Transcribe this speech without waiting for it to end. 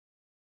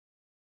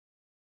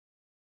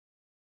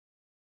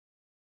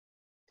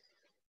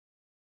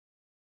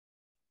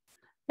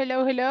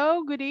Hello,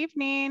 hello, good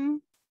evening.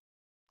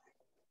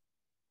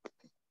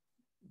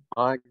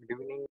 Hi, good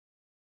evening.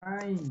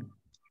 Hi.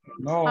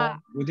 No,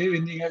 good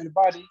evening,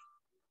 everybody.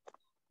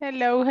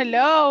 Hello,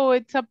 hello.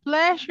 It's a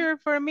pleasure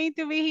for me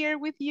to be here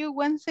with you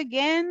once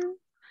again.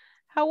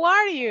 How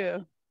are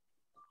you?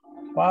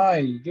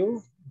 Fine,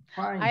 you?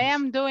 Fine. I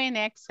am doing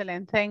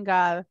excellent, thank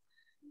God.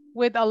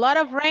 With a lot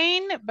of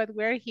rain, but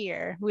we're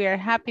here. We are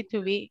happy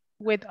to be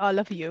with all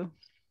of you.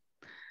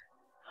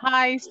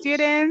 Hi,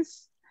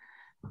 students.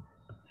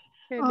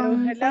 Hello,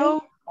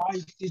 hello. Hi,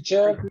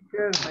 teacher. Hi,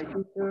 teacher. Hi,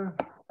 teacher.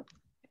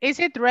 Is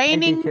it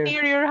raining teacher.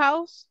 near your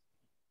house?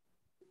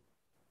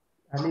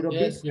 A little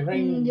Yes, bit. it's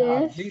raining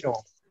Yes. a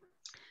little.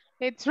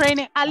 It's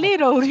raining a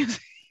little.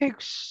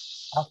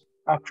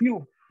 A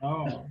few.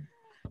 Oh,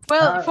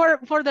 Well,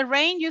 for the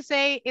rain, you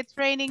say it's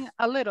raining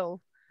a little,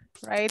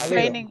 right? It's A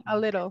little. raining a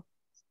little.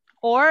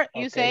 Or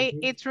you Okay. say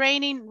it's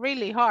raining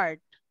really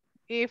hard.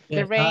 If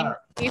the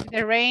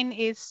Yes, rain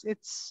is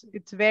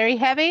it's very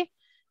heavy,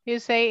 you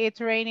say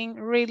it's raining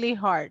really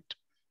hard.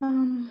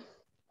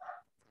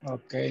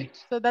 Okay.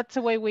 So that's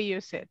the way we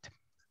use it.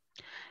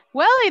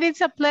 Well, it is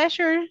a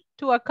pleasure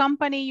to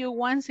accompany you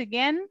once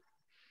again.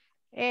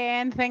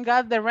 And thank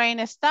God the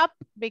rain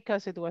stopped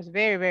because it was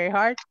very, very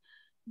hard.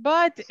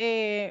 But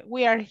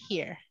we are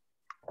here.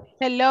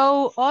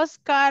 Hello,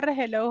 Oscar.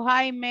 Hello,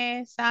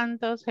 Jaime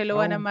Santos. Hello,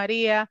 Ana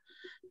Maria.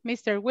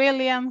 Mr.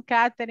 William,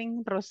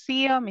 Catherine,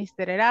 Rocio,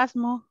 Mr.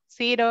 Erasmo,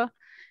 Ciro.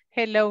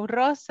 Hello,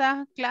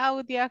 Rosa,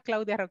 Claudia,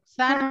 Claudia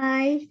Roxana.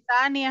 Hi.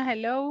 Tania,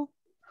 hello.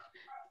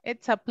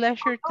 It's a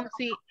pleasure to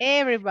see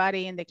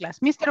everybody in the class.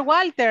 Mr.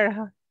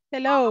 Walter,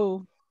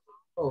 hello.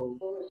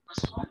 Hello,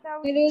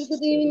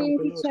 good evening,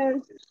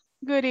 teacher.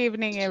 Good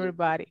evening,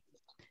 everybody.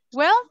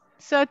 Well,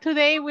 so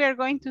today we are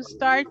going to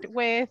start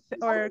with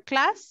our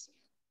class.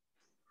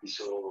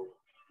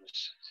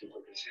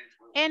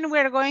 And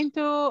we're going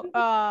to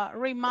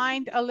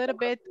remind a little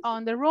bit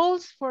on the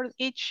rules for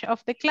each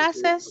of the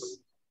classes.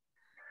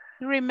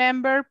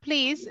 Remember,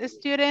 please,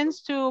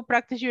 students, to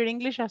practice your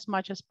English as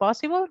much as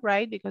possible,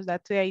 right? Because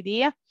that's the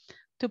idea,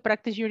 to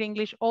practice your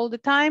English all the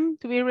time,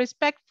 to be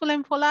respectful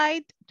and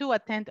polite, to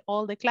attend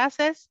all the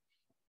classes,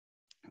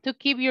 to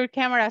keep your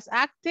cameras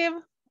active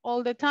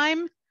all the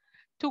time,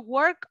 to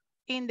work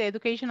in the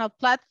educational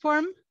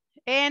platform.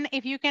 And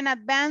if you can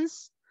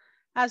advance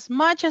as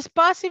much as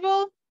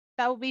possible,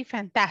 that would be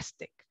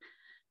fantastic,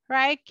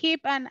 right?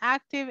 Keep an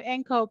active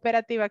and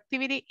cooperative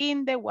activity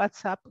in the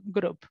WhatsApp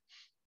group.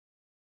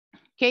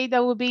 Okay,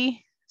 that will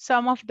be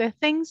some of the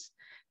things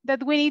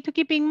that we need to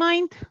keep in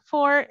mind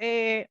for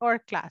our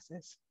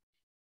classes.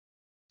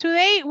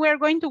 Today, we're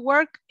going to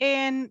work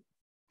in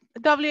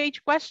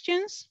WH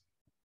questions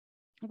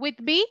with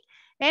B,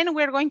 and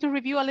we're going to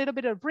review a little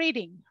bit of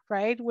reading,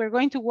 right? We're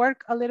going to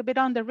work a little bit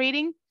on the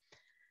reading.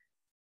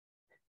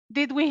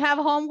 Did we have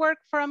homework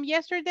from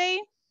yesterday?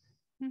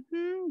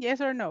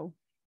 Yes or no?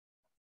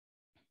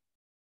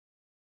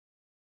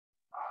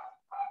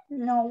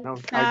 No. No,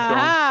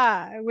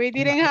 I don't. We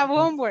didn't have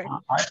homework.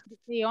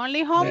 The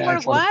only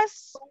homework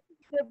was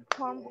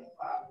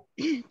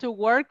to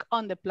work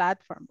on the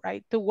platform,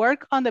 right? To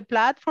work on the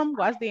platform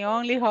was the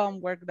only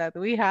homework that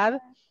we had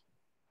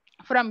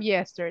from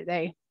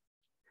yesterday.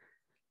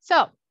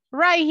 So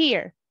right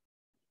here,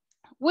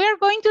 we're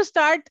going to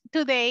start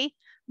today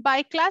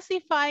by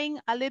classifying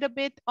a little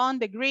bit on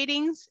the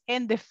greetings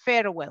and the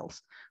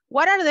farewells.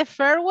 What are the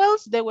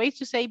farewells? The ways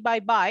to say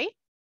bye-bye.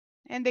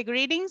 And the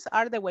greetings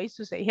are the ways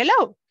to say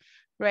hello,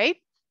 right?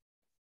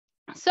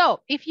 So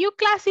if you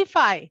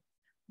classify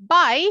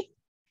by,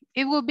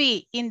 it will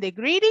be in the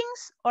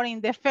greetings or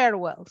in the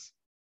farewells.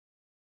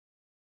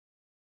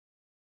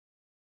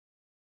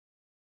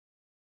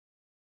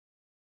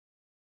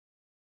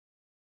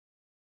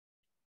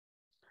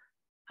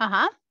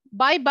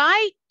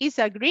 Bye-bye is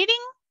a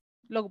greeting.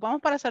 Lo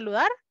ocupamos para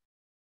saludar.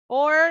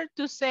 Or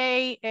to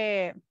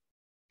say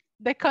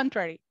the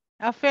contrary,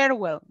 a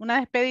farewell,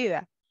 una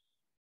despedida.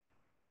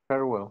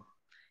 Farewell.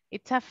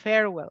 It's a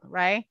farewell,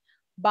 right?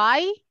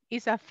 Bye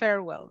is a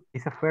farewell.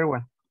 It's a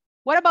farewell.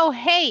 What about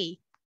hey?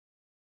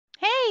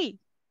 Hey.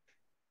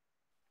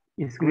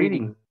 It's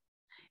greeting.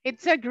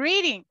 It's a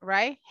greeting,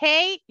 right?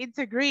 Hey, it's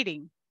a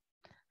greeting.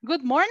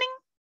 Good morning.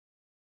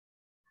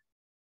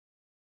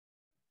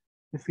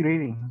 It's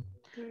greeting.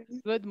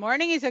 Good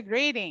morning is a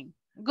greeting.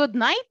 Good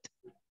night.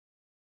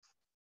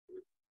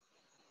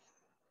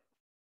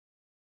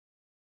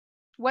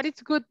 What is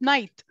good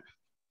night?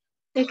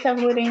 It's a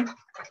greeting.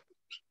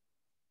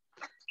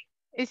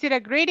 Is it a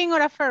greeting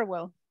or a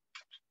farewell?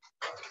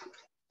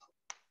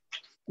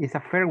 It's a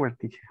farewell,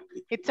 teacher.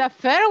 It's a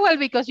farewell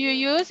because you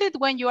use it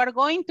when you are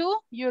going to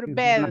your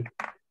bed,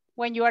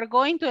 when you are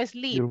going to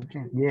sleep.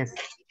 Yes.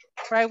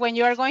 Right, when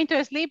you are going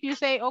to sleep, you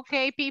say,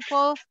 okay,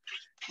 people,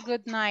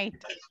 good night,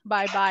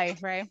 bye-bye,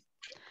 right?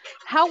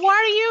 How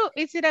are you?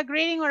 Is it a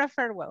greeting or a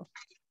farewell?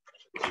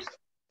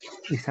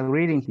 It's a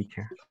greeting,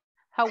 teacher.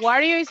 How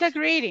are you is a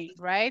greeting,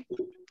 right?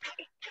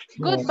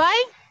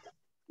 Goodbye.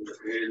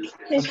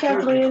 It's a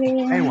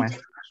greeting.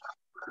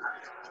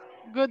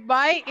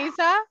 Goodbye is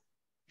a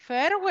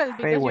Farewell,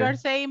 because you are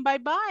saying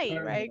bye-bye,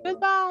 right?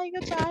 Goodbye,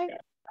 goodbye.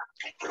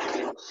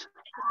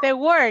 The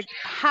word,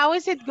 how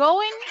is it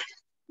going?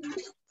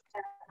 It's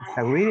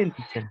a greeting,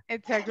 teacher.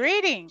 It's a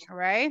greeting,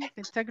 right?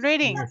 It's a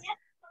greeting. Yes.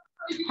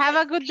 Have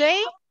a good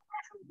day.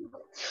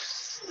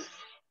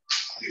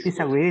 It's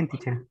a greeting,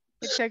 teacher.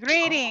 It's a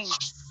greeting.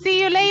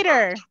 See you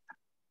later.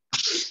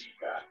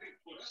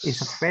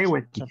 It's a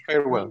farewell, teacher.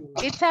 Farewell.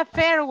 It's a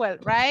farewell,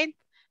 right?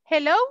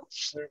 Hello?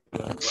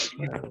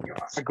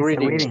 A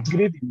greeting.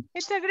 Greeting.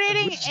 It's a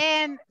greeting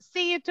and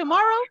see you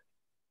tomorrow.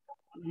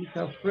 It's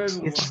a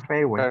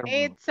farewell.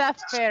 It's a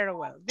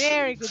farewell.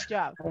 Very good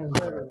job.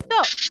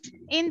 So,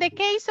 in the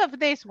case of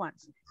these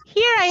ones,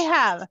 here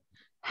I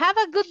have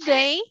a good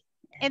day.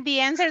 And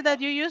the answer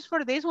that you use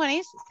for this one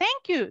is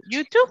thank you.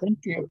 You too.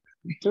 Thank you.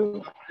 You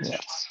too. Yeah.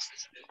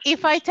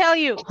 If I tell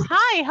you,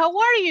 hi, how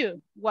are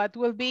you? What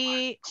will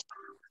be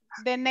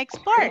the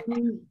next part?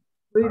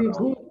 Pretty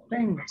good.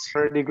 Thanks.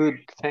 Pretty good,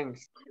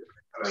 thanks.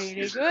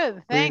 Pretty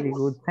good, thanks. Pretty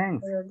good,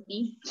 thanks.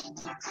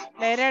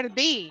 Letter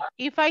D.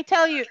 If I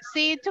tell you,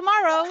 see you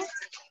tomorrow.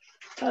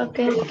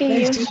 Okay,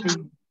 see you.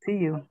 See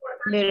you.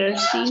 Letter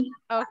C.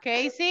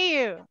 Okay, see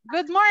you.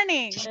 Good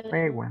morning.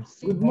 Farewell.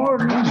 Good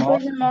morning.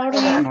 Good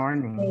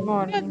morning.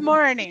 Morning. Good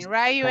morning,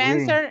 right? You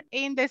answer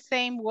in the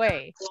same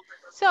way.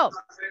 So,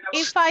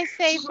 if I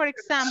say, for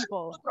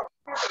example,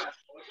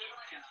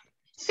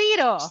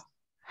 Ciro,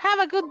 have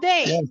a good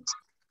day. Yes.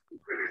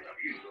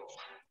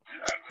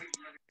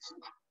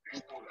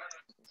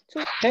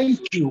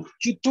 Thank you.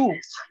 You too.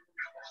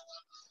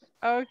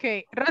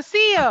 Okay,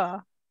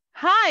 Rocio,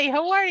 hi,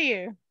 how are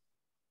you?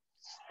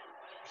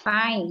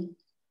 Fine.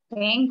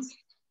 Thanks.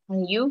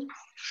 And you?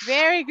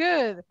 Very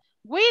good.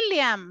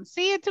 William,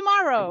 see you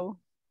tomorrow.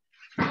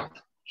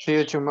 See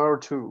you tomorrow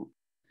too.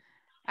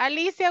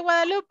 Alicia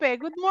Guadalupe,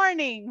 good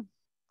morning.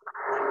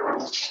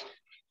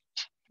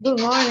 Good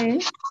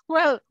morning.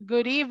 Well,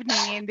 good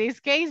evening in this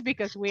case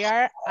because we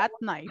are at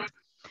night.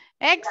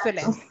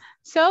 Excellent.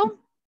 So,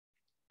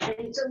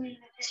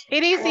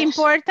 it is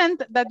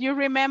important that you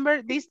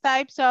remember these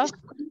types of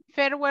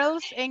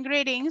farewells and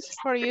greetings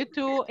for you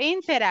to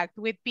interact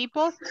with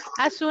people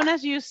as soon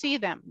as you see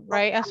them,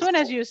 right? As soon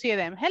as you see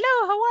them.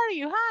 Hello, how are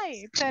you?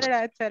 Hi,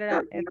 etc.,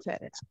 etc.,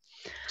 etc.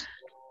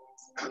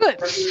 Good.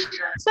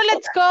 So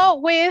let's go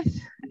with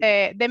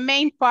the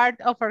main part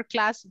of our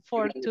class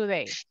for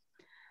today.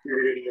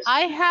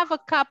 I have a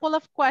couple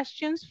of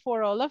questions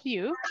for all of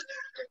you.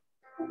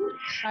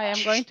 I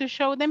am going to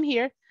show them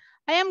here.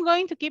 I am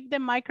going to keep the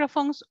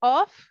microphones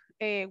off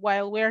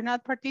while we're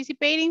not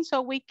participating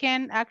so we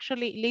can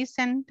actually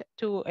listen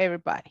to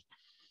everybody.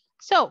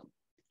 So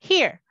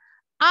here,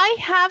 I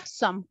have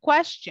some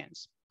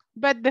questions,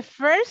 but the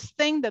first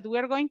thing that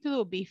we're going to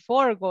do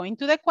before going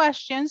to the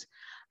questions,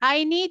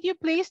 I need you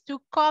please to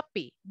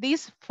copy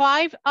these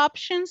 5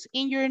 options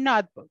in your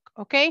notebook,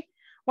 okay?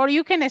 Or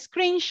you can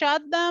screenshot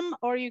them,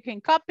 or you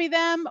can copy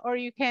them, or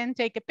you can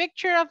take a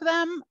picture of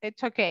them.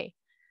 It's okay,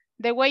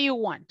 the way you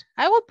want.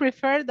 I would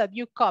prefer that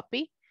you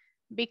copy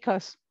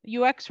because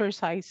you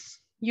exercise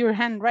your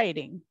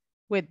handwriting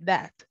with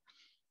that.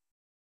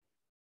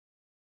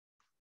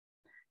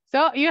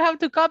 So you have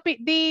to copy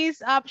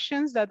these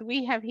options that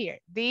we have here.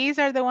 These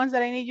are the ones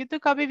that I need you to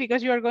copy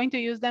because you are going to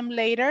use them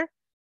later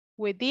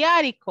with the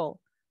article.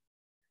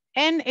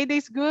 And it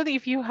is good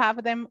if you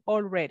have them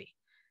already.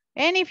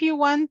 And if you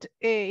want,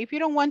 if you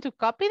don't want to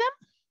copy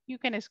them, you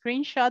can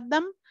screenshot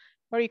them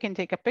or you can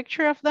take a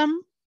picture of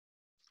them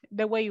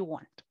the way you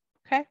want,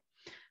 okay?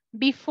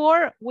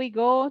 Before we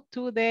go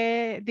to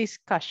the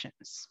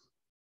discussions.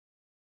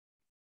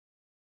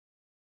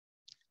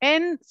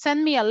 And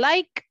send me a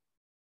like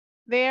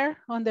there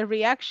on the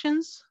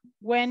reactions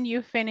when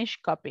you finish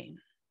copying.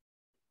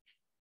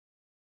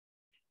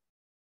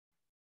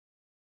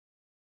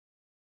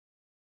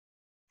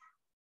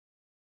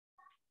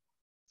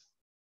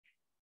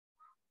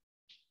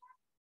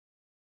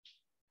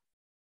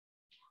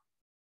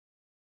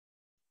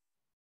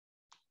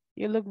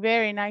 You look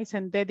very nice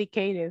and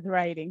dedicated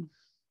writing.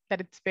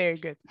 That it's very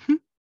good.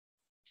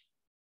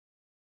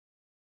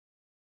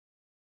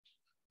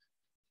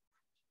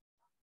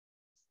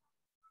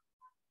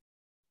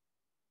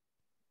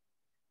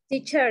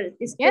 Teacher,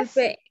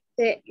 disculpe,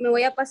 Yes. me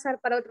voy a pasar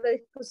para otro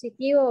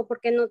dispositivo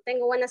porque no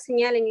tengo buena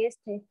señal en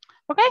este.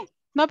 Okay,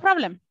 no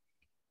problem.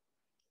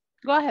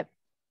 Go ahead.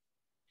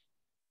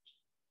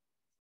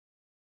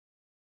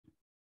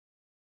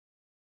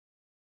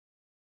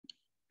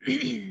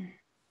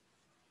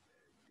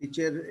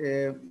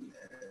 Teacher,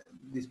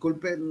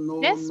 disculpe,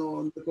 no, Yes?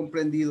 no he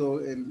comprendido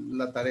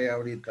la tarea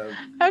ahorita.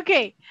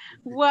 Okay,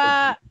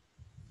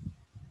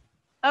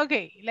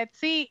 okay, let's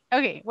see.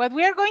 Okay, what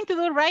we are going to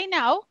do right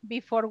now,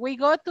 before we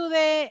go to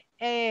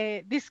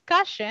the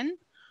discussion,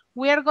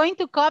 we are going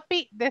to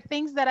copy the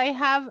things that I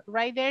have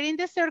right there in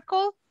the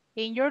circle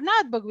in your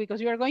notebook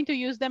because you are going to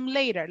use them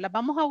later. Las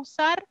vamos a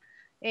usar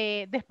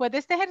después de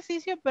este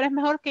ejercicio, pero es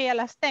mejor que ya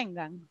las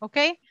tengan,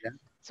 okay? Yeah,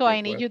 so I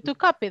need you to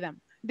copy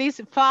them.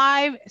 These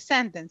 5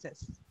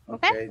 sentences,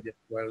 okay? Okay, de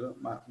acuerdo.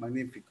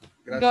 Magnífico.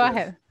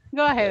 Gracias.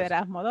 Go ahead,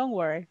 Erasmo, don't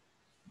worry.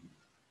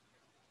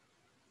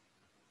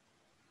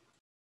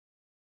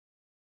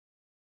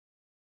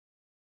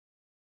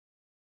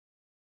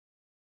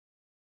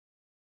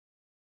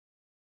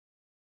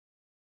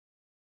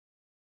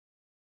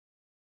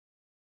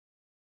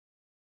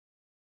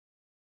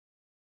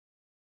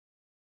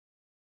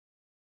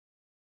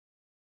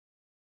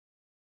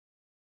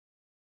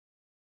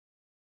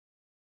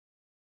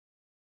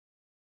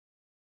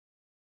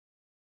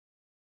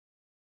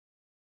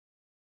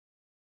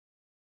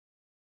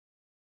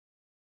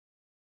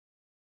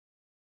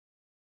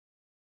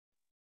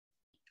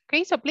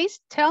 Okay, so please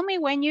tell me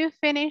when you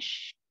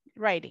finish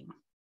writing.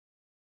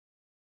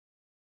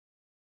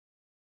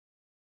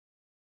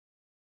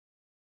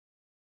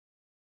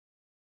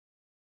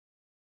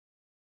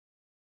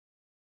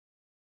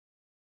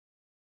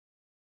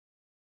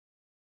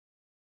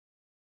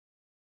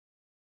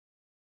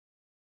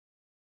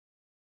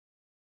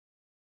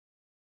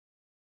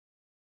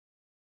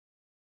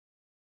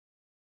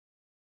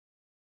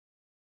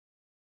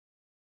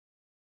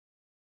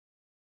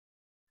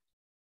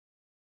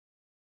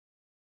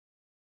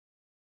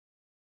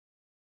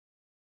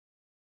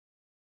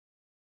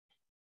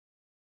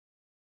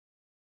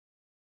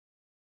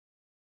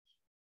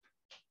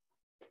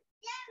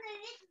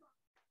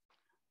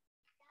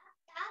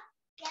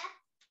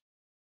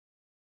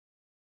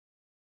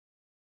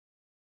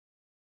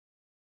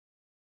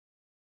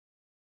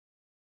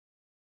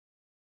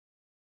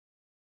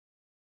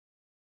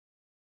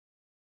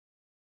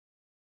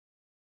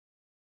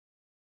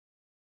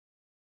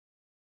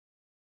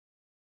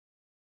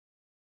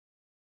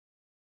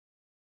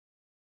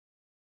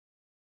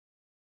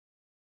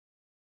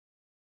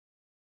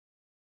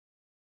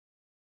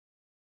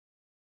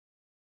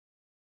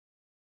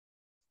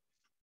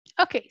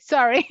 Okay,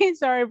 sorry,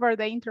 sorry for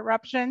the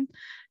interruption.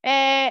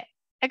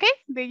 Okay,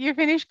 did you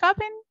finish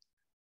copying?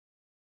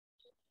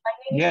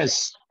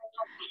 Yes.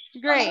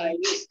 Great.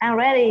 I'm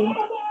ready.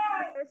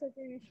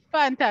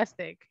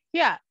 Fantastic.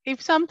 Yeah, if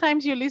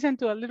sometimes you listen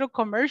to a little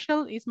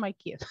commercial, it's my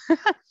kid.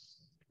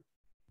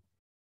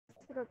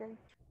 Okay.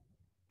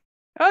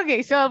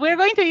 Okay, so we're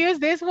going to use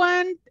this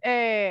one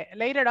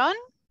later on.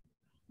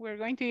 We're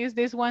going to use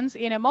these ones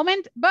in a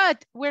moment,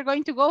 but we're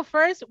going to go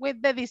first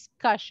with the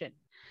discussion.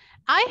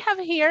 I have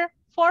here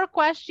 4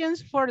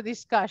 questions for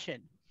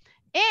discussion.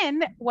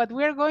 And what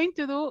we're going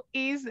to do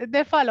is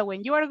the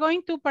following. You are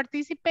going to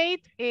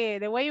participate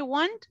the way you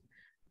want,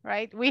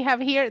 right? We have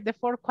here the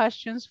 4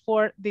 questions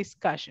for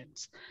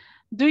discussions.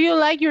 Do you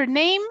like your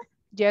name?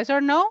 Yes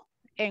or no?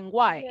 And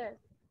why? Yes.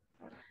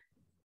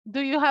 Do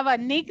you have a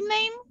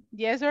nickname?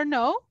 Yes or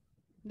no?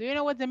 Do you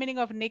know what's the meaning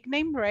of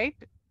nickname, right?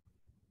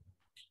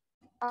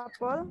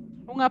 Apodo.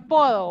 Un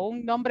apodo,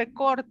 un nombre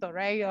corto,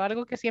 right? O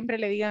algo que siempre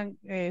le digan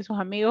sus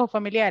amigos o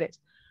familiares.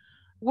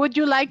 Would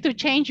you like to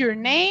change your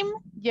name?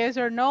 Yes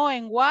or no,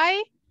 and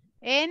why?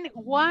 And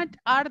what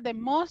are the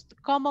most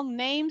common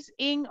names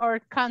in our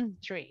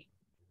country?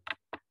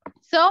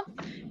 So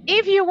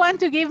if you want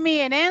to give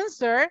me an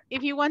answer,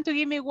 if you want to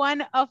give me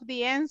one of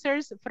the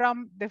answers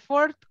from the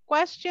 4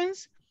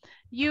 questions,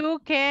 you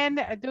can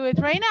do it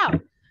right now.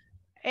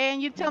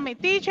 And you tell me,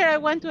 teacher, I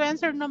want to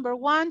answer number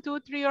 1, 2,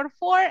 3, or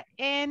 4,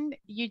 and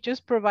you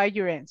just provide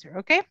your answer,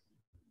 okay?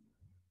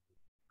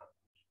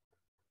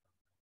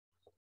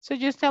 So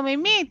just tell me,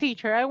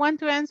 teacher, I want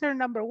to answer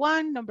number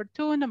 1, number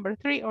 2, number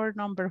 3, or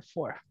number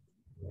 4.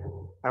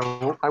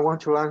 I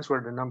want to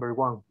answer the number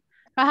 1.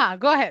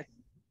 Go ahead.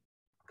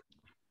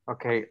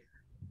 Okay.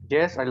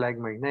 Yes, I like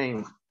my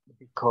name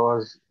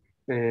because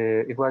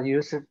it was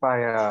used by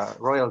a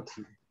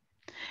royalty.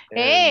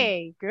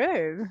 Hey,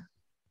 good.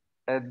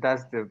 And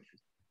that's the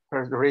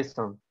first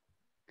reason.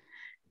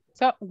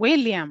 So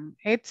William,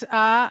 it's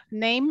a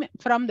name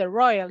from the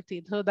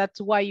royalty, so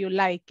that's why you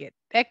like it.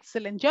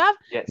 Excellent job.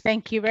 Yes.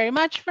 Thank you very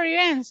much for your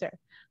answer.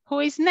 Who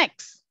is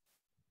next?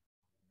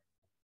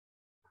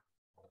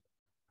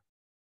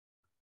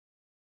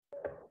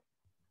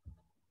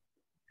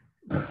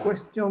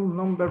 Question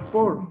number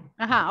 4.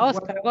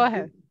 Oscar, go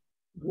ahead.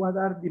 What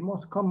are the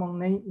most common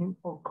names in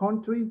our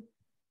country?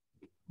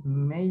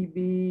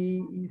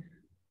 Maybe is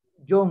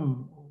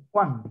John,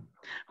 Juan.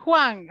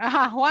 Juan.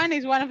 Juan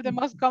is one of the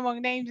most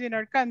common names in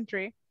our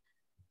country.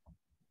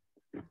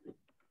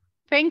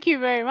 Thank you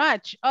very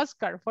much,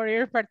 Oscar, for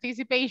your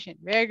participation.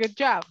 Very good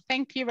job.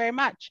 Thank you very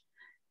much.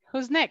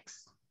 Who's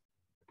next?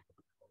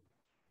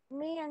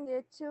 Me and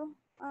you too.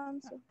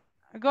 Answer.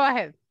 Go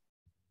ahead.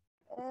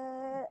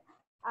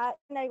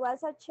 When I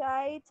was a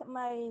child,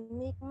 my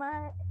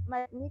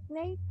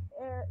nickname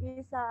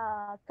is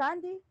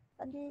Candy.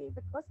 Candy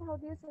Pecosa, how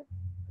do you say?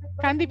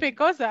 Candy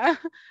Pecosa,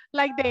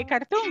 like the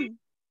cartoon.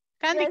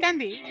 Candy, yes.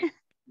 Candy.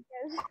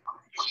 Yes.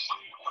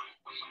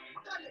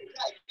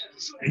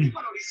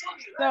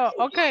 So,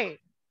 okay.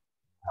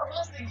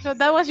 So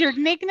that was your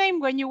nickname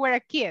when you were a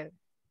kid.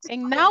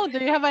 And now, do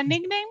you have a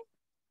nickname?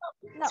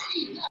 No.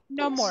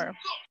 No more.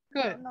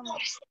 Good. No more.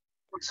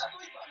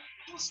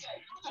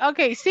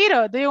 Okay,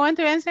 Ciro, do you want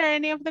to answer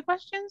any of the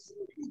questions?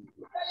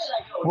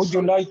 Would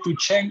you like to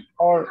change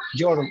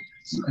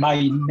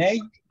my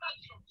name?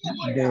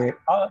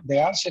 The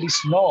answer is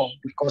no,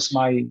 because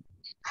I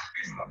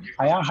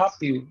am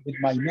happy with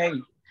my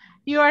name.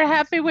 You are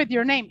happy with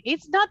your name.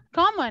 It's not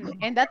common,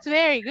 and that's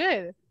very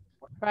good,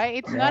 right?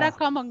 It's not a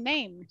common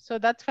name, so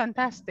that's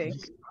fantastic.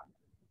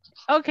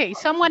 Okay,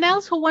 someone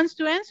else who wants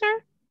to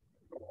answer?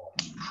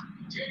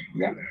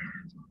 Yeah,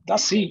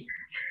 that's it.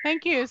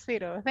 Thank you,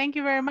 Ciro. Thank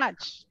you very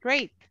much.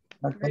 Great.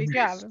 Great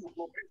job.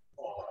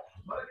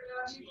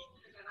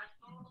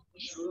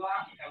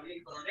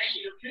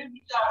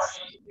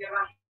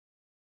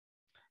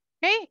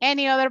 Okay,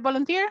 any other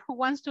volunteer who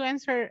wants to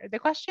answer the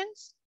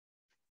questions?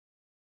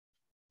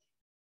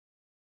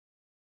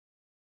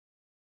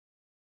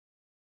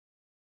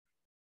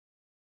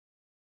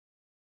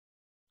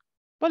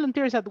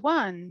 Volunteers at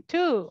 1,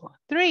 2,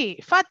 3.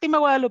 Fátima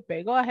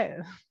Guadalupe, go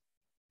ahead.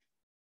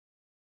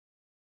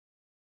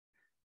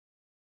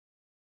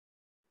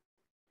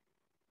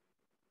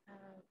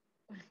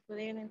 Good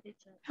evening,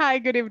 teacher. Hi,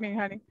 good evening,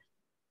 honey.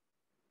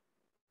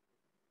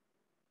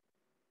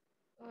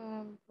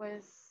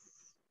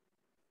 Pues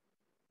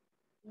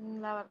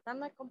la verdad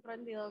no he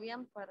comprendido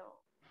bien,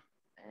 pero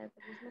tal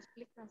vez me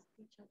explicas,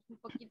 teacher, un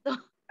poquito.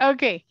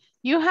 Okay,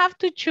 you have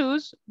to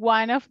choose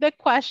one of the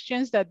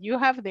questions that you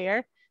have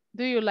there.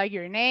 Do you like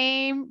your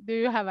name? Do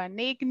you have a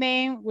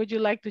nickname? Would you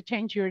like to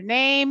change your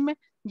name?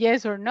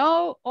 Yes or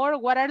no? Or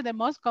what are the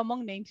most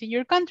common names in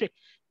your country?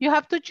 You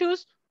have to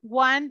choose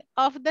one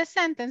of the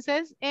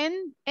sentences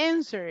and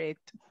answer it.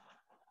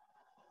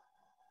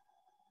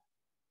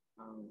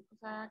 O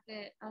sea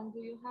que, do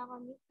you have a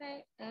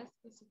nickname? Es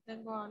que si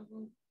tengo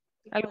algún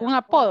tipo ¿Algún de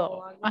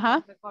apodo? algún Ajá.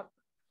 nombre corto.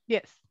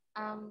 Yes.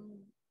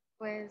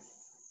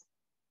 Pues,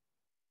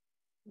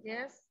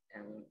 yes,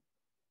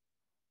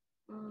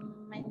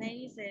 my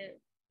name is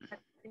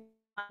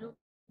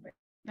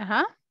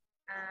Ajá.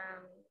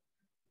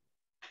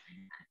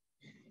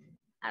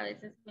 A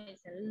veces me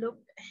dicen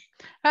Lupe.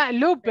 Ah,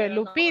 Lupe, Pero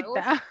no me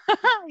Lupita.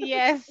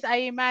 Yes,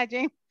 I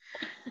imagine.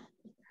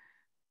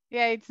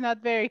 Yeah, it's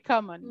not very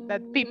common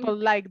that people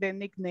like the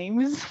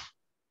nicknames.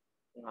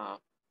 No.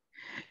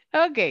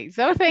 Okay,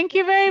 so thank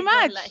you very We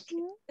don't much.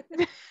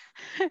 like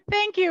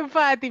Thank you,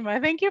 Fatima.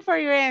 Thank you for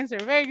your answer.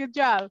 Very good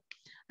job.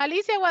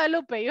 Alicia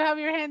Guadalupe, you have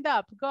your hand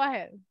up. Go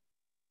ahead.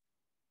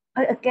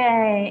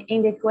 Okay,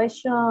 in the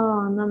question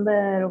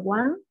number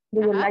 1,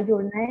 do you like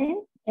your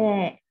name?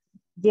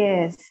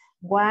 Yes.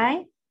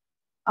 Why?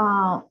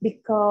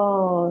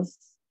 Because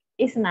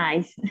it's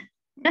nice.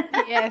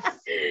 Yes.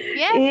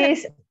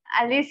 It's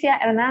Alicia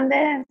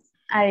Hernandez.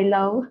 I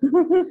love.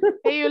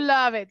 You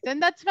love it.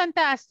 And that's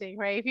fantastic,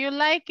 right? If you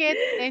like it,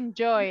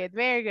 enjoy it.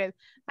 Very good.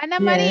 Ana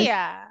Maria.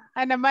 Yes.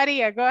 Ana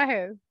Maria, go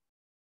ahead.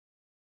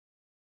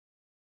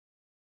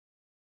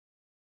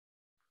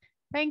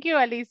 Thank you,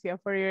 Alicia,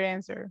 for your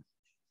answer.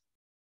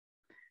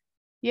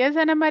 Yes,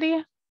 Ana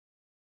Maria?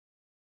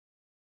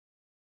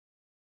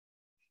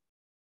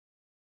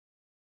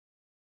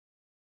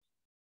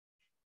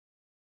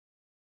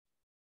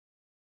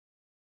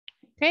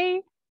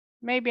 Okay,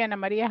 maybe Ana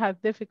Maria has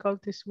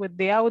difficulties with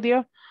the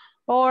audio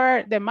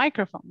or the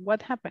microphone.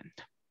 What happened?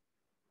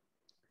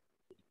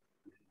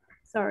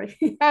 Sorry.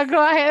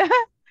 Go ahead.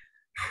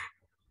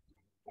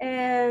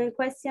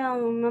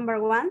 Question number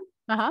 1.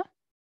 Uh-huh.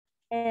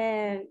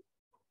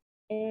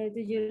 Do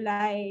you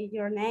like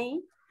your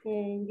name?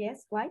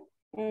 Yes, why?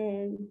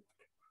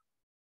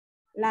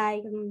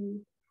 Like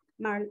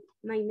my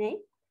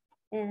name.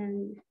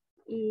 And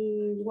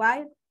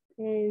why?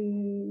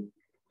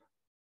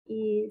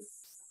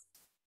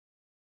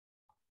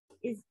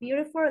 Is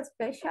beautiful,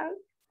 special.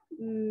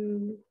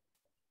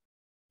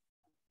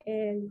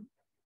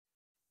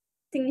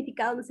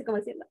 Significado, no sé cómo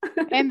decirlo.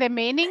 And the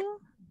meaning?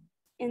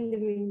 And the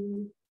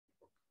meaning.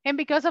 And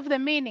because of the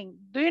meaning,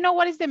 do you know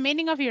what is the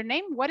meaning of your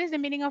name? What is the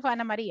meaning of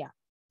Ana Maria?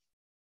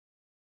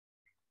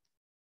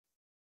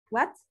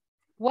 What?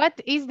 What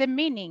is the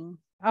meaning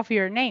of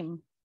your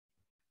name?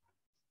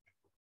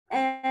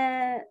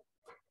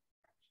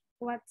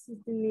 What is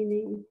the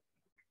meaning?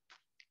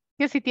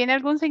 Que si tiene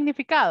algún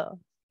significado.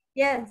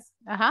 Yes.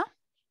 Ajá.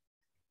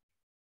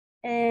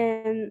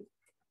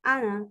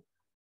 Ana.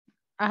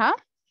 Ajá.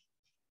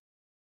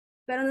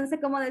 Pero no sé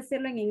cómo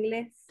decirlo en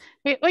inglés.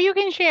 Or you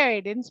can share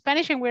it in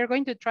Spanish and we're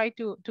going to try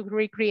to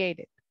recreate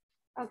it.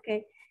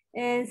 Okay.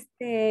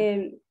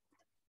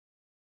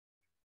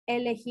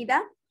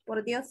 Elegida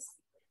por Dios.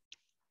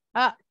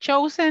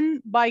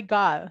 Chosen by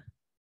God.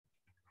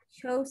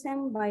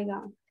 Chosen by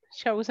God.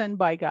 Chosen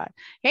by God.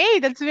 Hey,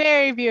 that's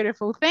very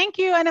beautiful. Thank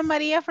you, Ana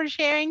Maria, for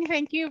sharing.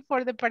 Thank you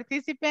for the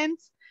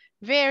participants.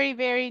 Very,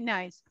 very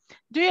nice.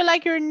 Do you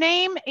like your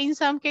name? In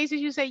some cases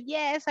you say,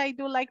 yes, I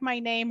do like my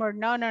name, or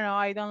no,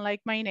 I don't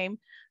like my name.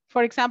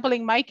 For example,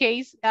 in my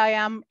case, I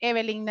am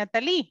Evelyn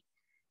Natalie.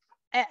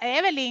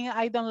 Evelyn,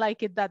 I don't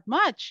like it that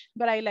much,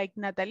 but I like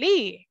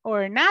Natalie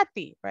or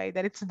Nati, right?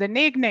 That it's the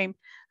nickname.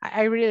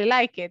 I really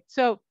like it.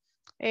 So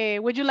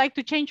would you like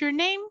to change your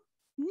name?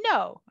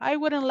 No, I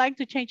wouldn't like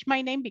to change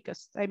my name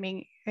because, I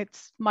mean,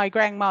 it's my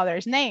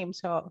grandmother's name,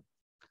 so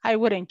I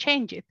wouldn't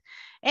change it.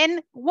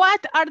 And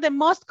what are the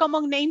most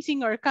common names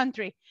in our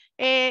country?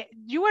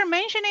 You were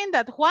mentioning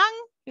that Juan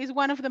is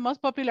one of the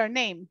most popular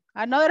names.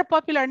 Another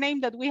popular name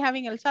that we have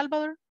in El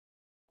Salvador?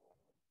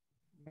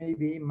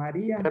 Maybe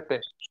Maria. Pepe.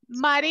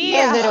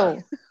 Maria.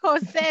 Pedro.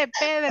 Jose,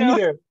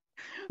 Pedro.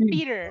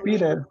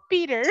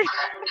 Peter.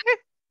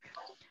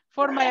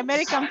 For my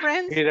American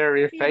friends. Peter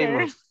is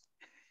famous.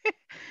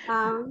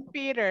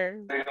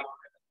 Peter.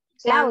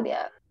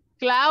 Claudia.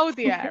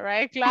 Claudia,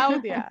 right?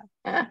 Claudia.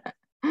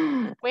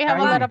 We have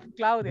a lot of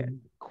Claudia.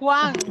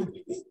 Juan.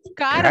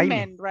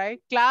 Carmen,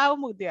 right?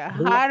 Claudia.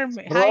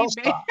 Jaime.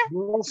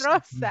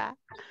 Rosa.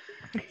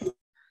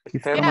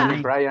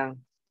 Stephanie, Brian.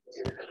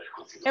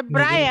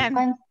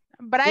 Brian.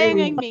 Brian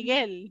and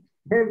Miguel.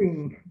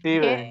 Kevin.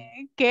 Steven.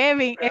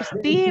 Kevin.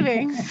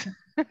 Stevens.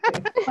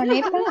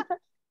 Juanita.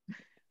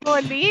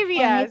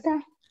 Olivia's.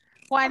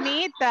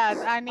 Juanitas,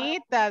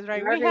 Anitas,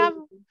 right? We have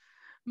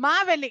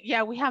Madeline.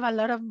 Yeah, we have a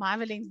lot of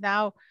Madelines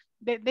now.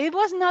 It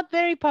was not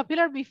very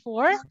popular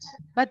before,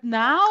 but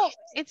now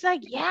it's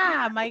like,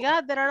 yeah, my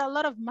God, there are a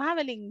lot of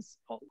Madelines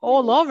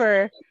all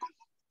over.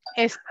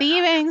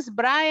 Stevens,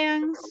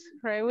 Bryans,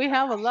 right? We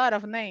have a lot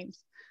of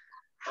names.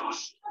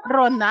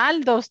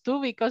 Ronaldo's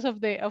too, because of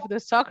the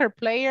soccer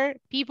player.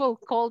 People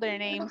call their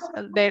names,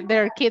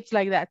 their kids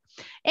like that.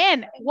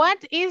 And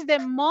what is the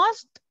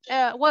most,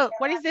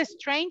 what is the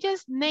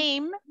strangest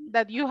name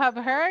that you have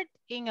heard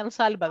in El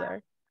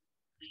Salvador?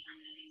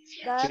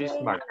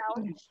 Bismarck.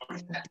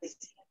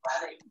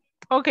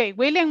 Okay,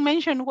 William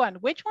mentioned one.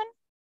 Which one?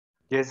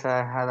 Yes, I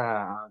had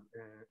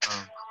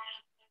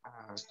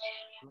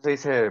 ¿cómo se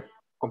dice?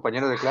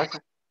 Compañero de clase.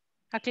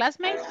 A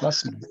classmate?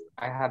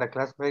 I had a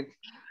classmate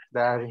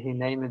that he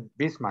named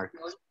Bismarck.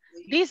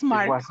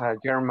 Bismarck. It was a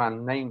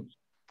German name.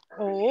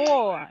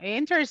 Oh,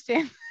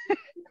 interesting.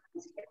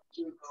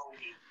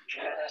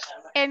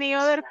 Any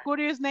other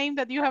curious name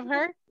that you have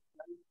heard?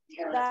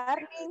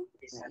 Darling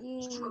in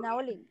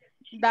Naoli.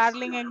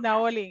 Darling and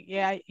Naoli.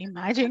 Yeah,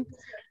 imagine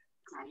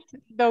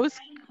those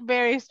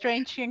very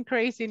strange and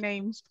crazy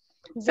names.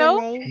 So,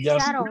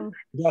 Sharon.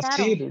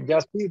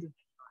 Yasir.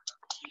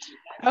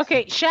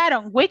 Okay,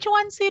 Sharon. Which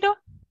one, Ciro?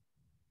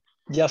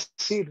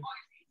 Yasir.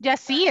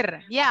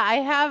 Yasir. Yeah,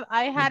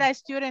 I had a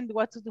student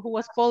who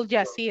was called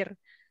Yasir.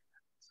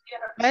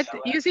 But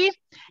you see,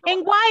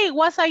 and why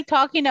was I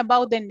talking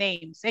about the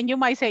names? And you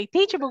might say,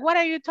 teacher, but what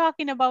are you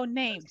talking about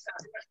names?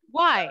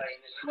 Why?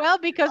 Well,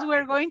 because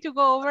we're going to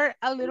go over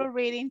a little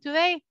reading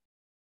today.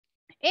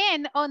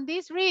 And on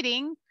this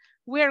reading,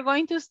 we're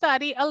going to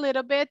study a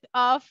little bit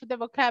of the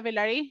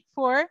vocabulary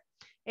for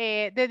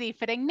the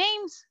different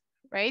names,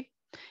 right?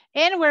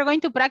 And we're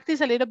going to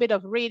practice a little bit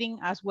of reading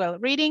as well.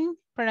 Reading,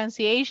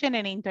 pronunciation,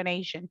 and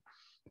intonation.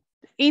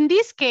 In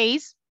this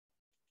case,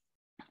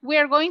 we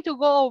are going to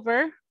go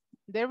over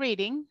the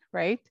reading,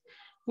 right?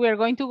 We are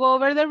going to go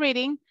over the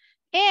reading,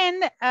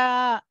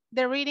 and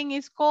the reading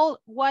is called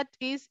What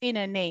is in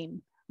a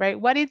Name, right?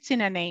 What is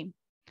in a name?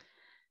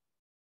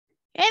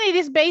 And it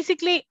is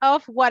basically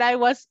of what I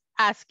was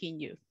asking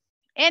you.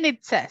 And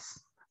it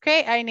says,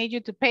 okay, I need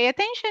you to pay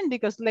attention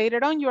because later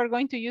on you are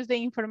going to use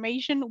the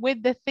information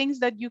with the things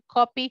that you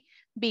copy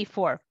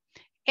before.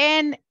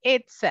 And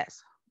it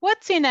says,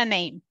 what's in a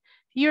name?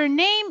 Your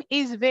name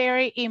is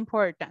very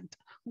important.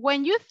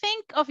 When you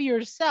think of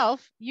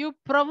yourself, you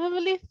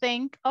probably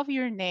think of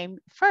your name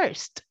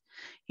first.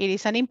 It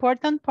is an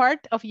important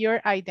part of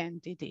your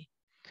identity.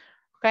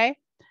 Okay.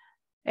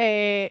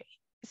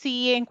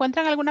 Si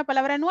encuentran alguna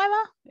palabra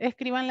nueva,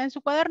 escríbanla en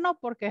su cuaderno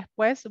porque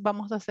después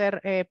vamos a hacer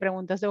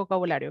preguntas de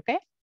vocabulario, okay?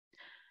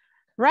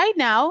 Right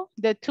now,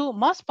 the two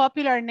most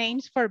popular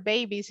names for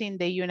babies in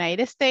the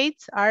United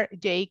States are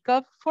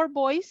Jacob for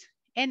boys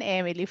and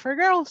Emily for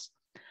girls.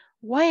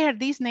 Why are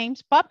these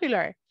names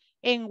popular?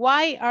 And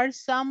why are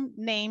some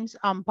names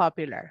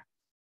unpopular?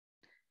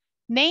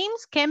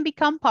 Names can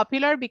become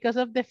popular because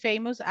of the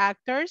famous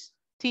actors,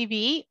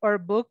 TV or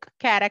book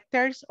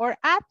characters, or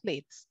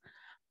athletes.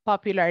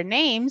 Popular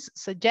names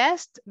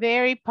suggest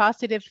very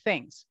positive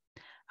things.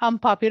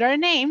 Unpopular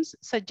names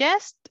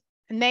suggest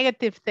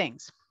negative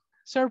things.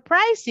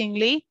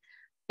 Surprisingly,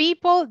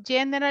 people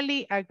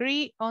generally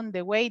agree on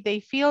the way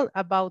they feel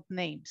about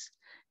names.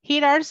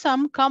 Here are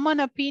some common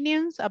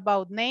opinions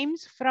about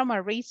names from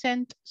a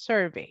recent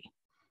survey.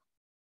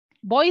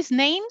 Boys'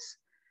 names: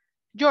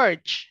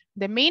 George,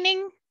 the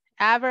meaning,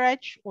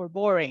 average or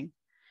boring.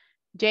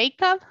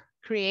 Jacob,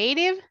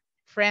 creative,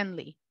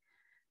 friendly.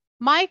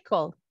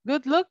 Michael,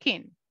 good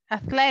looking,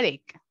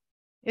 athletic.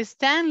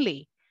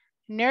 Stanley,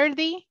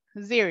 nerdy,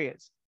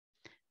 serious.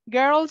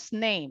 Girls'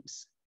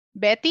 names: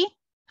 Betty,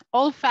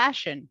 old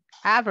fashioned,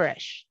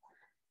 average.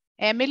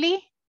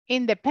 Emily,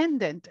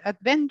 independent,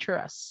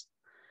 adventurous.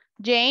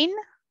 Jane,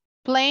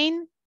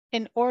 plain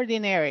and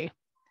ordinary.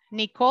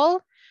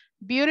 Nicole,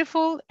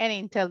 beautiful and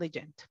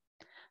intelligent.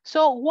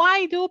 So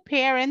why do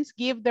parents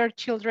give their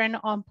children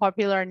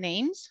unpopular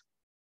names?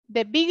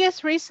 The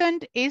biggest reason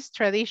is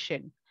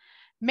tradition.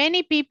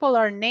 Many people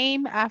are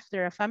named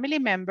after a family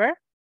member.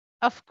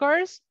 Of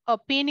course,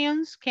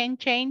 opinions can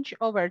change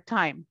over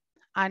time.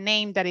 A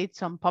name that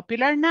is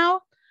unpopular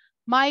now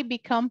might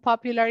become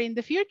popular in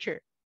the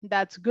future.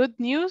 That's good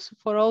news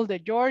for all the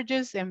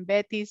Georges and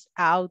Bettys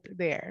out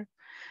there.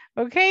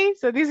 Okay,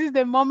 so this is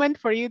the moment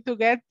for you to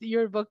get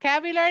your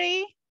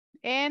vocabulary,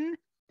 and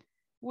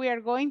we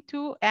are going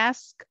to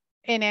ask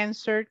and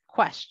answer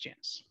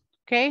questions,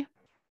 okay?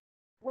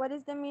 What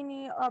is the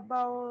meaning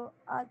about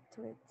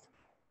athlete?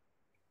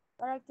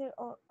 Character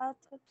or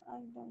athlete? I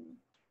don't know.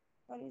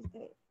 What is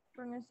the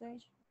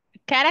pronunciation?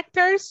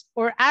 Characters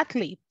or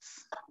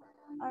athletes?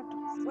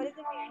 Athletes. What is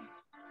the meaning?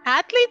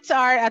 Athletes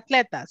are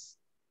atletas.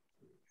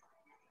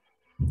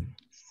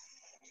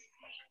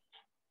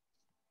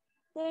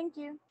 Thank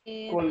you.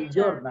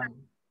 Jordan.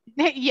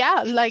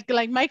 Yeah, like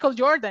Michael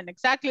Jordan,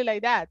 exactly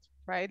like that,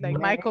 right? Like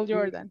Michael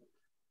Jordan.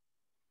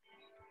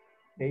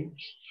 Okay.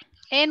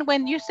 And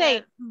when you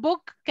say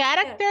book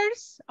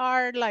characters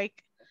are like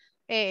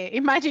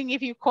Imagine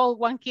if you call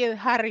one kid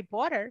Harry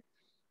Potter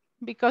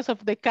because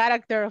of the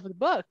character of the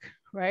book,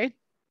 right?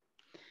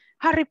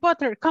 Harry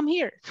Potter, come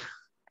here.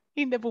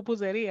 In the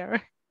pupusería,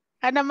 right?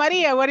 Ana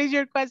María, what is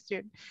your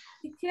question?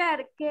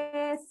 Teacher,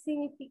 ¿qué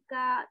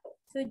significa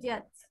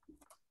suggest?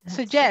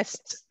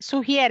 Suggest,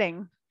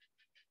 sugieren.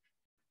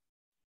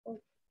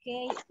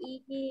 Okay,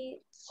 y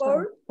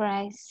course?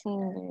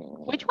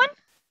 Surprising. Which one?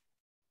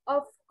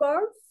 Of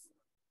course.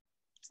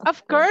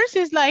 Of course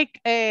is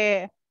like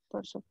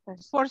Por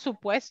supuesto. por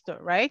supuesto,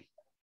 right?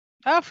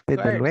 Of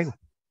Desde course. luego.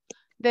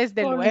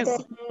 Desde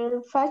luego.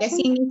 ¿Qué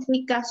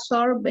significa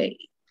survey?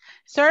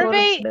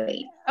 Survey.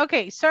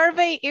 Okay,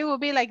 survey, it will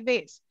be like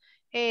this.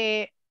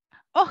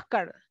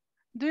 Oscar,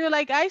 do you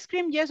like ice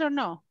cream? Yes or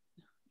no?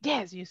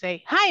 Yes, you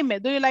say. Jaime,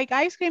 do you like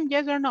ice cream?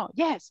 Yes or no?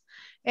 Yes.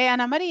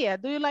 Ana María,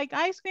 do you like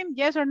ice cream?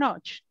 Yes or no?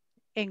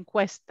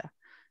 Encuesta,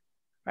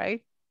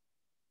 right?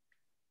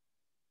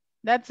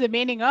 That's the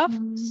meaning of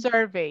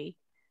survey.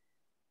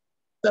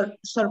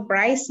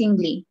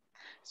 Surprisingly.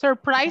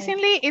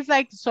 Surprisingly is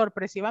like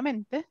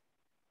sorpresivamente.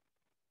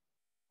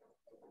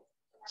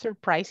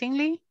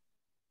 Surprisingly.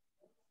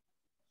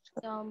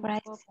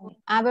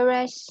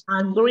 Average.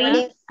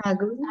 Agree.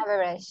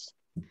 Average.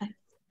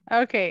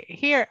 Okay,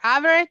 here,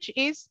 average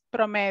is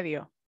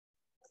promedio.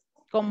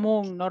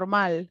 Común,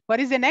 normal. What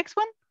is the next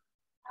one?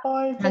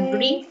 All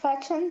the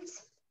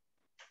factions.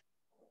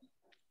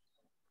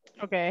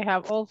 Okay, I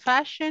have old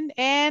fashioned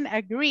and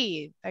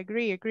agreed.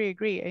 Agree.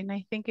 And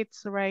I think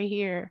it's right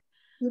here.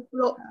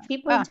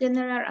 People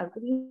general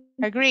agree.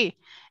 Agree.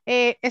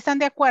 Están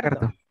de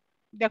acuerdo.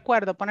 De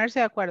acuerdo, ponerse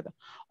de acuerdo.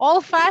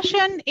 Old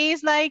fashioned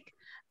is like,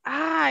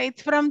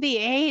 it's from the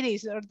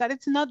 80s, or that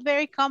it's not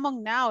very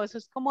common now. Eso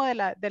es como de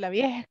la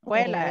vieja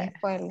escuela.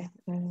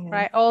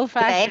 Right, old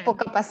fashioned. De la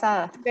época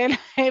pasada. De la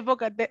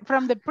época,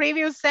 from the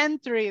previous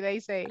century, they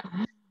say.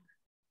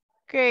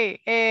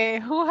 Okay,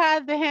 who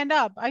had the hand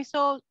up? I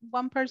saw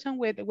one person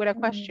with a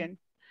question.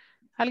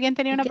 ¿Alguien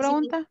tenía una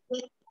pregunta?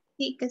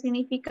 Sí, ¿qué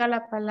significa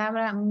la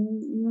palabra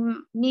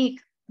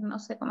mig? No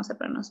sé cómo se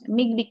pronuncia.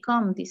 Mig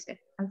become, dice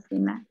al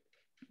final.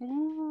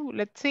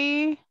 Let's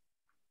see.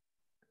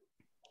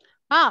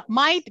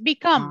 Might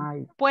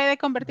become. Puede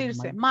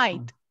convertirse.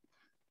 Might.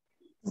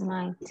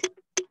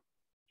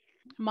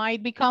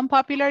 Might become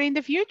popular in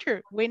the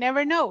future. We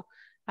never know.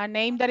 A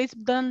name that is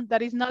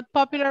not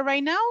popular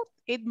right now,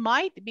 it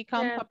might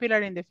become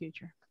popular in the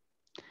future.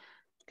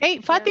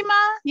 Okay, Fatima,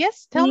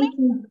 yes, tell me.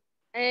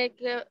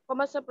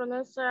 ¿Cómo se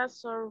pronuncia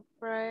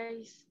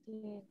surprise?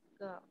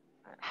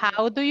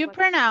 How do you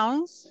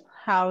pronounce?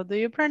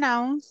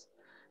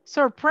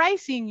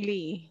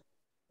 Surprisingly.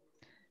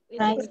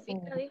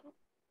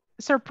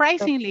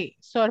 Surprisingly,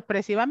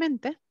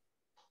 sorpresivamente.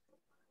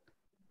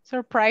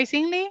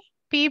 Surprisingly,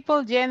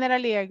 people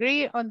generally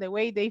agree on the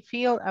way they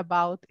feel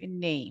about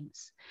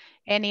names.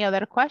 Any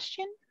other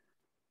question?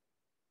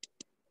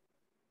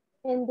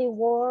 And the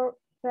word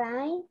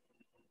flying.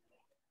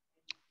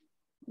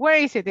 Where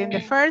is it? In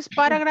the first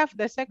paragraph,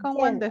 the second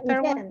one, the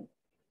third one?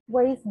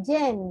 Where is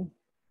Jen?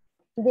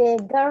 The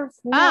girl's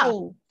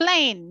name.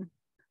 Plain.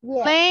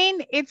 Yeah.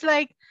 Plain, it's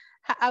like,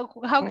 how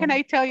can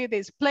I tell you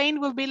this? Plain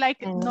will be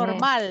like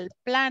normal,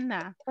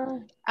 plana,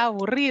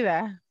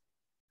 aburrida.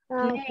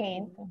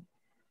 Plain.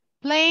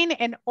 Plain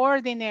and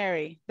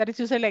ordinary. That is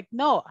to say like,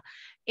 no.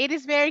 It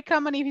is very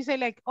common if you say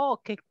like, oh,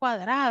 qué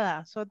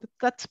cuadrada. So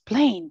that's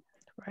plain,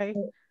 right?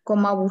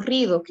 Como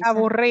aburrido. Quizás.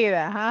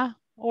 Aburrida, huh?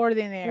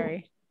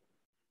 Ordinary.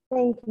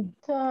 Thank you.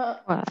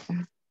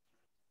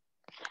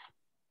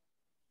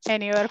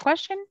 Any other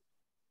question?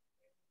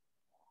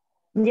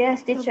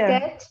 Yes,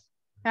 teacher.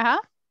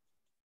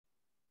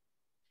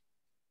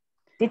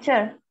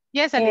 Teacher.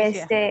 Yes,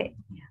 Alicia.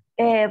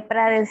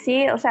 Para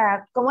decir, o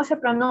sea, ¿cómo se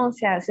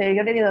pronuncia? O sea,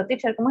 yo le digo,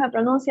 teacher, ¿cómo se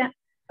pronuncia?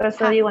 Pero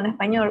eso digo en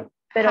español.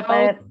 Pero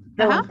para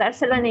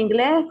preguntárselo en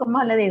inglés,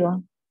 ¿cómo le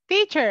digo?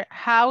 Teacher,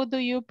 how do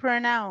you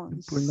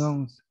pronounce?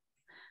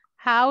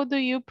 How do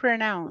you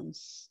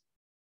pronounce?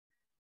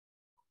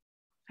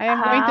 I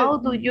am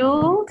going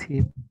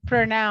to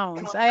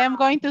pronounce. I am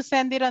going to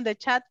send it on the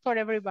chat for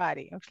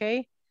everybody,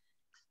 okay?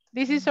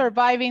 This is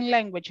surviving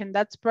language and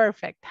that's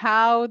perfect.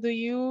 How do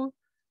you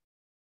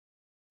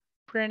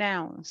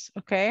pronounce,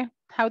 okay?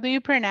 How do you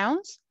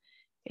pronounce?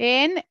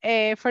 And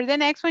for the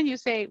next one, you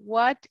say,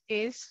 what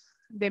is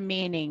the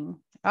meaning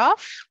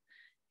of?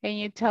 And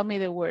you tell me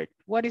the word.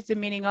 What is the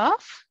meaning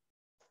of?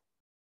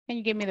 And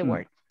you give me the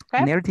word,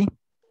 okay? Nerdy.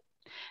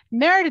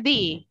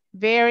 Nerdy,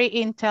 very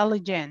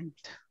intelligent.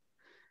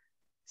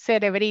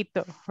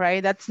 Cerebrito,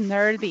 right? That's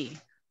nerdy.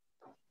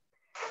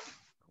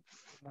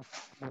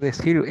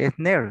 Decir es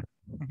nerd.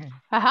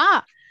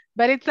 Ajá,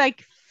 but it's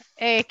like,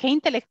 qué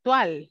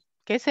intelectual,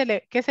 qué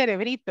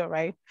cerebrito,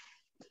 right?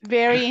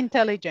 Very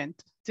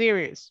intelligent,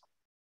 serious.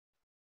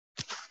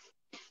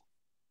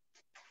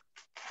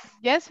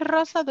 Yes,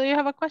 Rosa, do you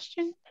have a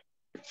question?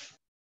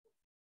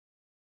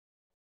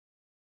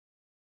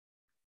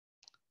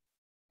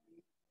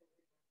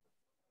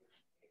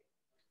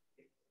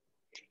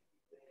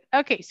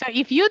 Okay, so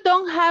if you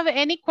don't have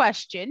any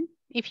question,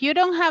 If you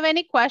don't have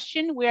any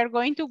question, we are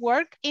going to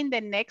work in the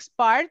next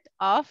part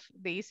of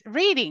this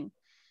reading.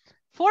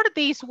 For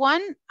this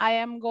one, I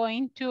am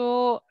going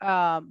to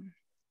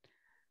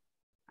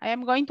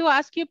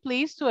ask you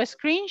please to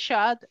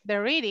screenshot the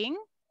reading.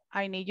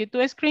 I need you to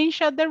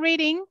screenshot the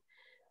reading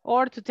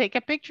or to take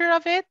a picture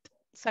of it.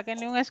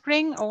 Sáquenle un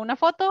screen o una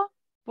foto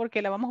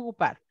porque la vamos a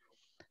ocupar.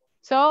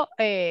 So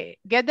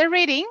get the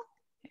reading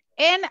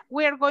and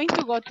we're going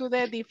to go to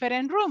the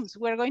different rooms.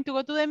 We're going to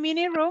go to the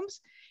mini rooms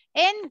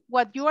and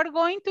what you are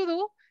going to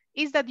do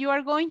is that you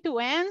are going to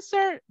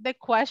answer the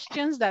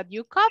questions that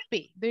you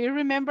copy. Do you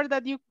remember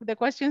that the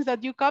questions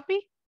that you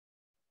copy?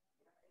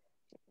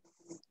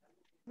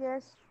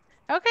 Yes.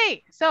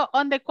 Okay, so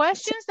on the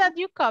questions that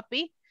you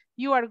copy,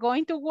 you are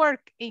going to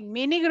work in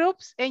mini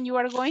groups and you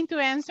are going to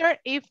answer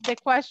if the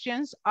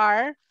questions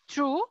are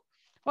true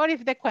or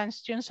if the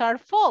questions are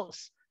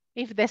false.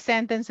 If the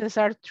sentences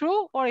are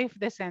true or if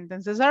the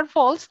sentences are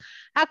false,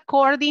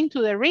 according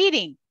to the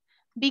reading.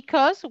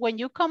 Because when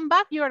you come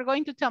back, you are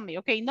going to tell me,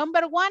 okay,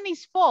 number 1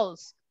 is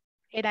false.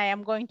 And I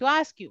am going to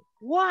ask you,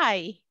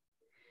 why?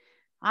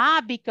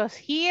 Because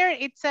here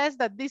it says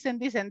that this and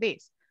this and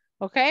this,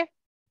 okay?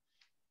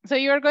 So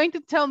you're going to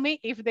tell me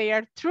if they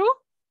are true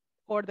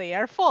or they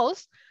are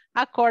false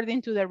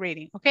according to the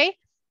reading, okay?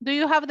 Do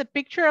you have the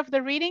picture of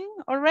the reading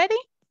already?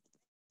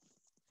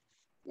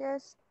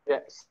 Yes.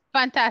 Yes.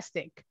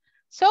 Fantastic.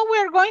 So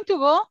we're going to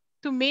go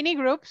to mini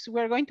groups.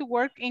 We're going to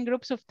work in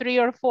groups of 3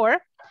 or 4.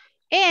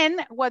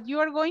 And what you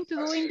are going to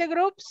do in the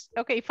groups,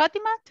 okay,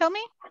 Fatima, tell me.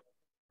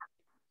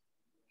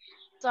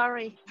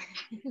 Sorry.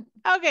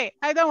 Okay,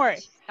 don't worry.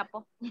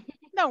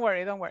 Don't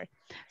worry, don't worry.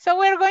 So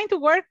we're going to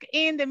work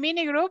in the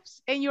mini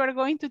groups and you are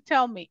going to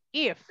tell me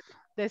if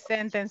the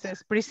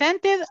sentences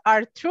presented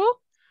are true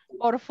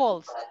or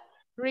false.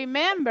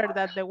 Remember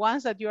that the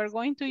ones that you are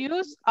going to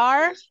use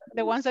are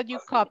the ones that you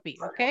copy,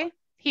 okay?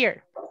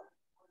 Here.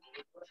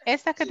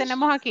 Estas que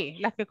tenemos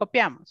aquí, las que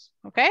copiamos,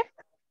 okay?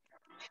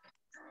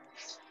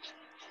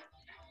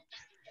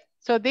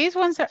 So these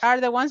ones are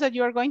the ones that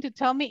you are going to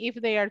tell me if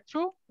they are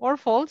true or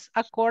false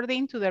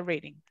according to the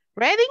reading.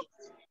 Ready?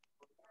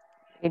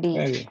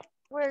 Ready.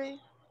 Ready.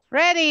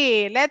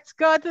 Ready. Let's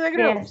go to the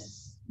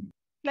groups. Yes.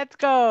 Let's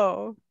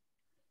go.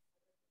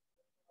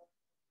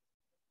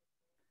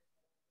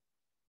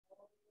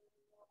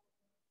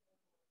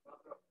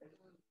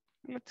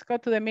 Let's go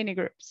to the mini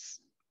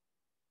groups.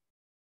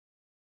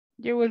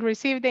 You will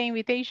receive the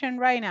invitation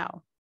right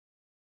now.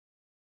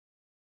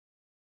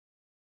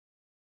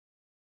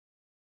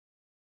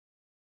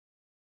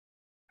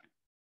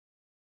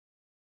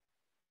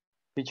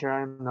 Teacher,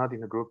 I'm not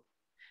in a group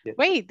yet.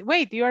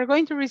 Wait, you are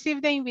going to receive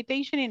the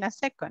invitation in a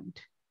second.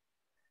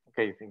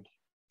 Okay, thank you.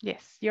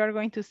 Yes, you are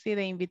going to see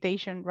the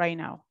invitation right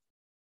now.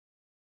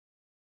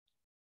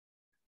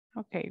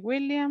 Okay,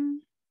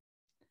 William.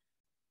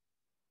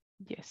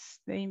 Yes,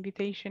 the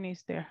invitation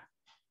is there.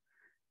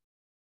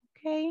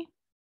 Okay,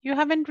 you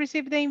haven't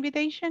received the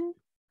invitation?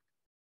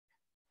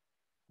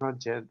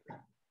 Not yet.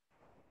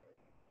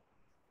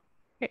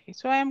 Okay,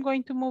 so I am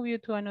going to move you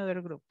to another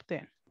group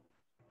then.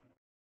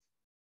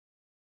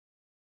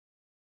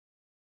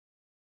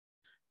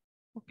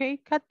 Okay,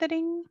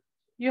 Catherine,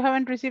 you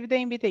haven't received the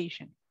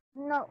invitation?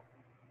 No.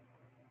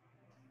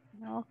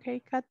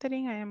 Okay,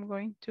 Catherine, I am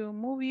going to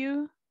move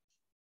you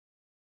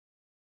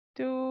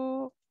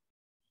to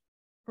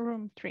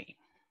room 3.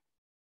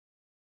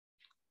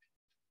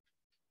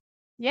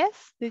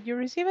 Yes, did you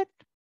receive it?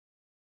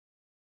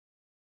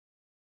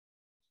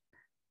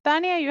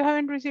 Tanya, you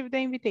haven't received the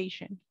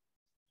invitation.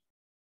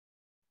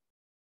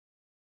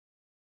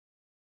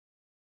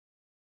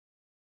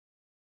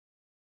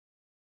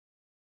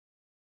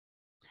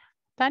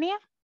 Tanya,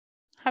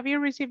 have you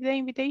received the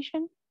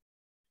invitation?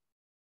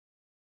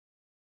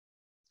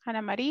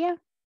 Ana Maria?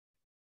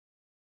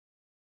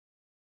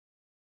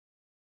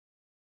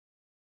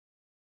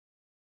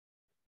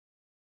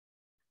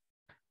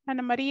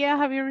 Ana Maria,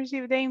 have you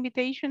received the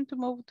invitation to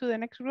move to the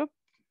next group?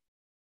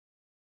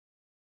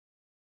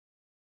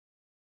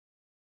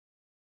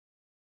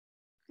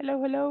 Hello,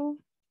 hello.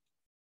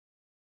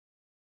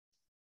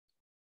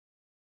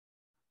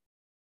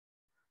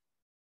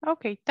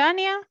 Okay,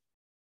 Tanya,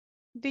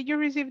 did you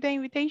receive the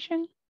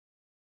invitation?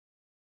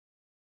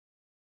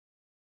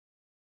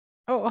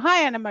 Oh,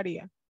 hi, Ana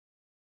Maria.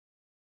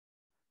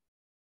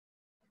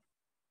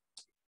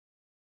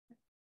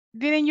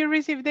 Didn't you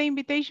receive the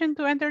invitation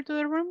to enter to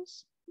the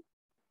rooms?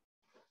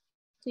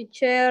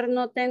 Teacher,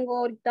 no tengo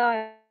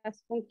ahorita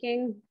con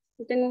quién,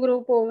 no tengo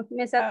grupo,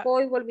 me sacó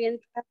y volví a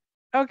entrar.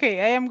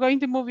 Okay, I am going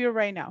to move you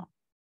right now.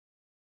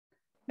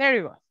 There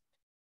you go.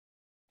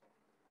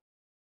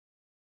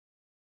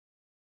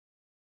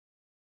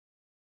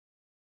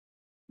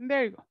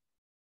 There you go.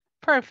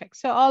 Perfect.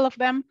 So all of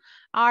them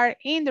are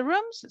in the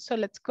rooms. So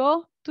let's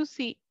go to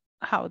see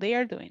how they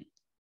are doing.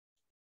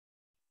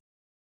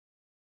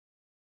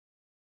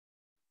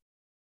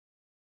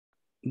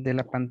 De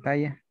la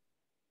pantalla.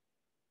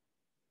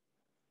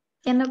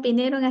 Que no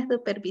vinieron a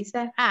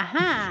supervisar.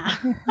 Ajá.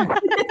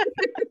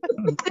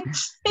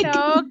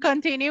 No,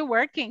 continue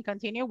working,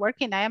 continue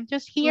working. I am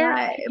just here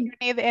Right. if you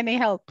need any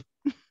help.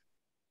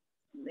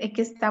 Es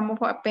que estamos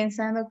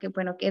pensando que,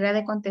 bueno, que era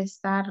de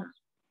contestar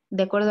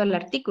de acuerdo al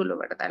artículo,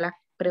 ¿verdad? Las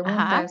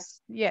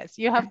preguntas. Yes,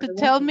 you have to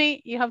tell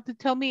me,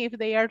 if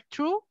they are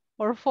true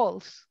or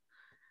false.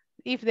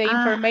 If the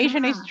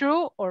information is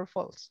true or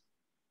false.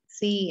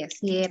 Sí,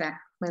 así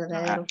era,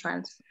 verdadero o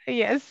falso.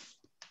 Yes.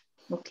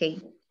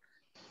 Ok.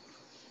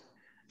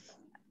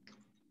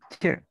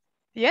 Teacher,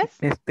 Yes.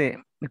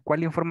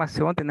 ¿cuál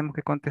información tenemos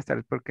que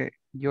contestar? Porque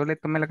yo le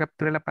tomé la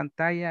captura de la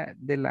pantalla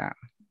de la...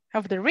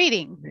 Of the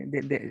reading.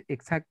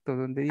 Exacto,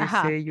 donde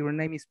dice your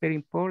name is very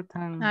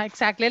important.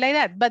 Exactly like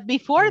that. But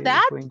before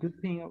that, when you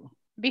think of...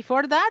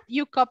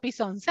 you copy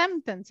some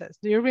sentences.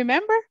 Do you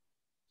remember?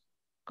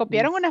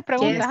 Copiaron unas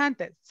preguntas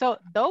antes. So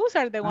those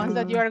are the ones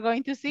that you are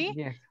going to see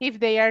if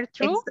they are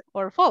true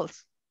or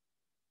false.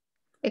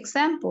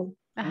 Example.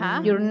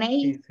 Your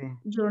name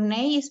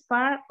is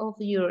part of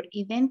your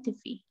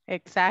identity.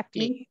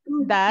 Exactly.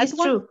 That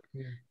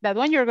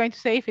one you're going to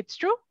say if it's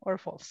true or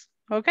false.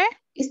 Okay?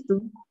 It's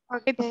true.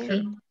 It's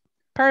true.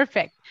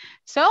 Perfect.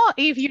 So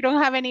if you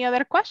don't have any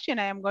other question,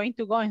 I am going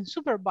to go and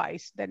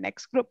supervise the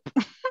next group.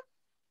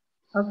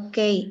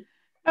 Okay.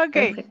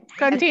 Okay. Perfect.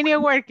 Continue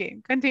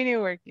working.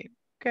 Continue working.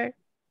 Okay.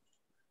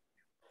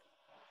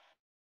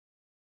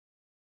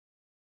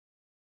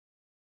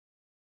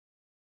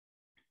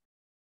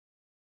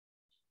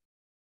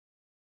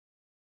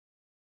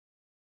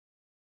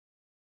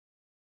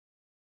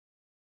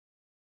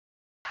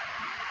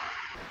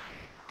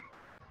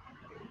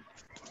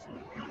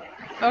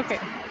 Okay.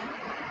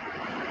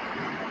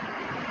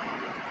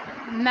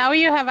 Now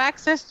you have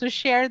access to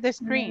share the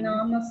screen.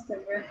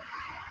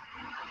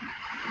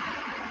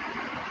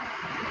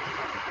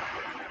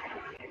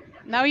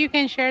 Now you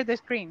can share the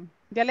screen.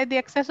 Ya les di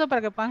acceso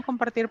para que puedan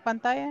compartir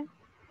pantalla.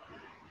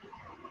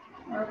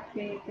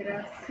 Ok,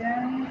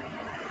 gracias.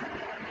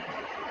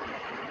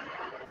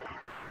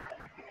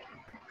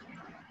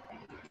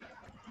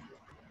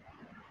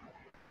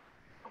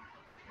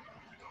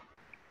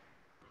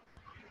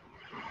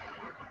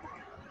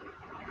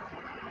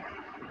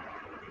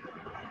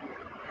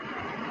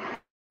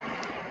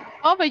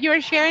 Oh, but you're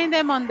sharing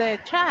them on the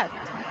chat.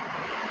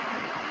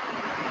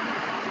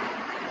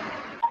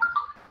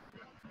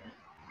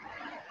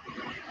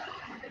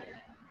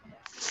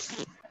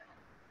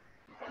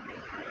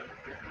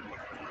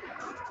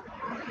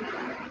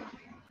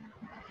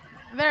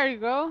 There you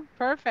go.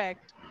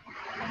 Perfect.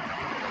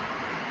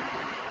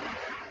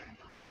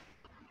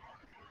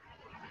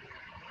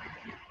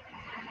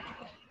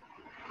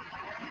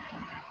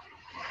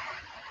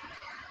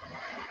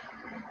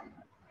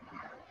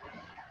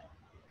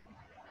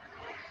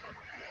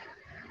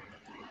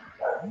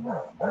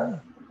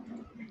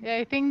 Yeah,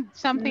 I think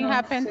something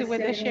happened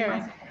with the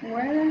sharing.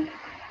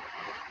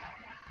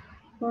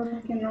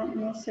 Porque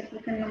no sé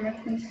por qué no me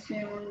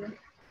funciona.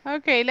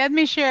 Okay, let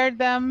me share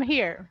them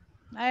here.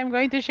 I am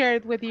going to share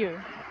it with you.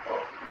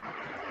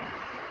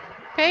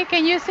 Okay,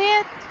 can you see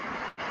it?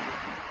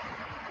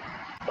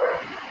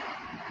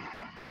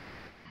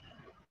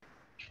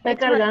 Está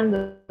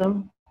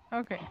cargando.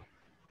 Okay.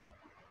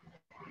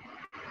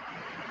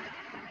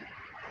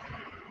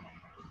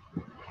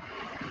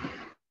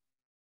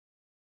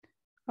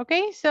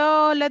 Okay,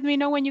 so let me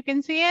know when you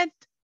can see it.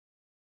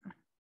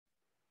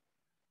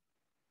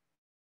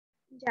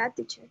 Yeah,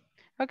 teacher.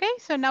 Okay,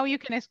 so now you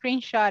can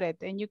screenshot it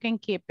and you can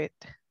keep it.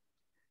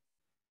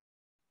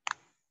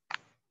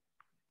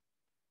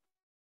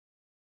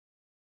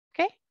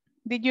 Okay,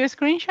 did you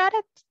screenshot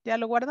it? ¿Ya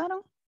lo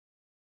guardaron?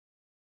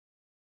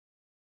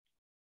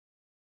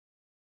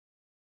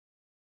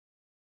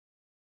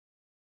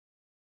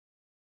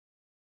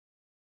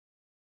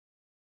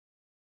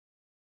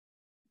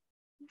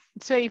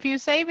 So if you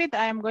save it,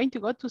 I am going to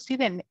go to see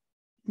the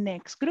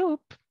next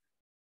group.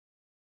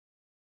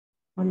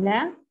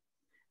 Hola.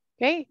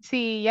 Okay,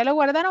 si ya lo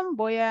guardaron,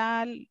 voy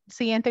al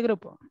siguiente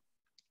grupo.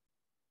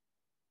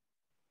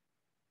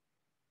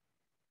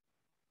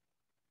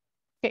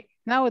 Okay,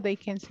 now they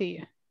can see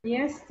you.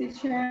 Yes,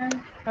 teacher.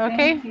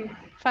 Okay, Thank you.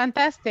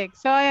 Fantastic.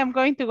 So I am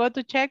going to go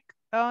to check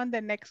on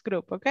the next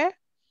group, okay?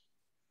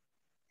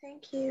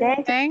 Thank you.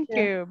 Thank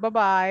you.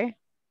 Bye-bye.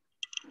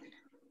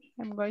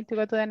 I'm going to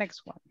go to the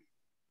next one.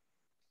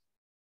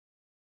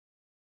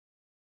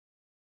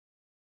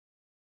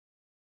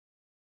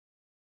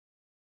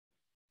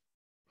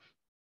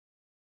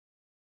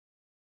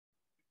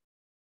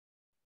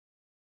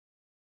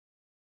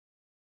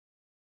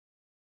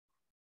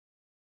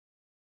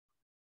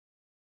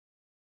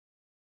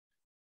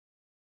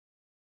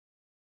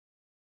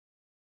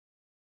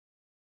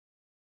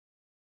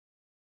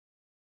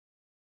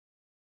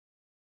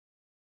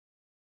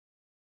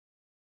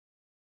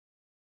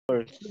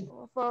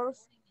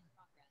 False.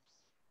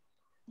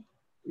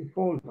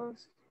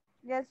 False.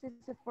 Yes,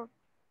 it's a false.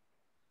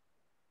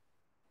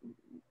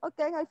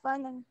 Okay, I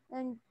find it.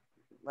 And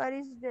what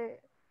is the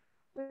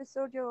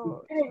result to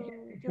your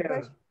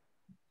question?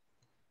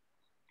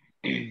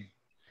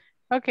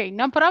 Okay,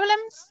 no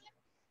problems?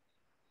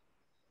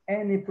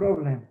 Any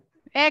problem?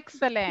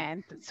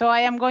 Excellent. So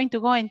I am going to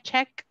go and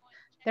check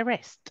the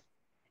rest.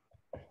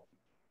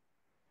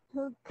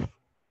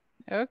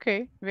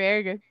 Okay,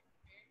 very good.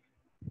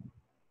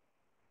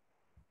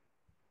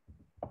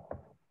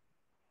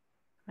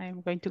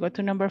 I'm going to go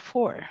to number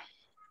 4.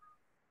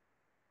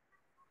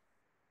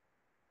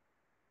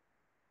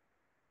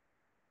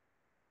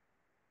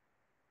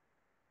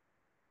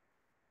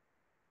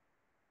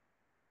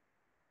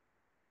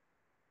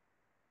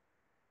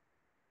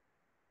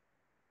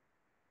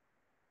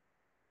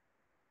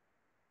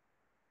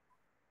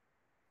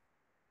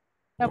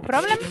 No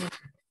problem?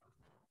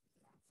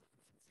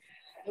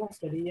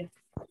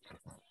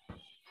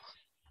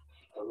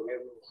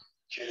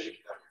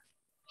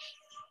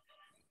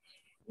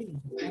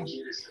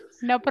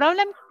 No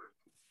problem?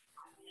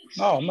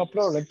 No, no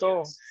problem.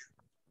 Todo.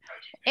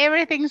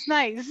 Everything's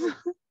nice.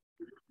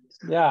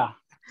 Yeah.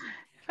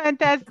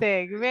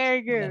 Fantastic.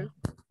 Very good.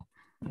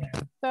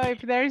 So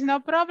if there is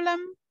no problem,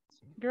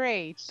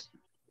 great.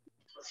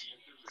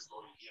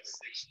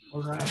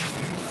 All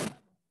right.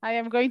 I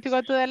am going to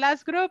go to the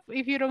last group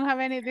if you don't have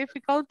any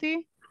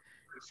difficulty.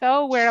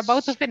 So we're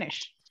about to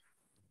finish.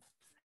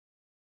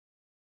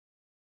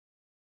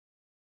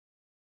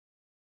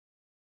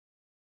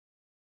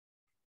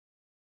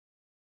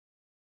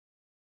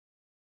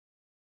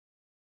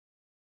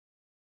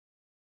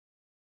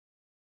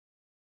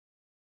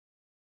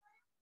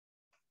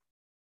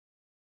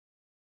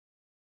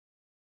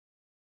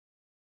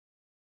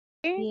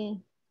 Yeah.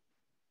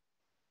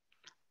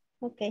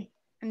 Okay.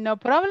 No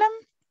problem?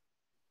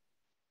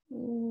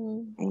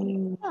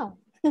 No.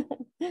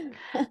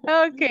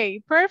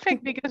 Okay,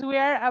 perfect, because we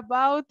are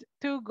about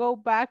to go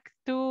back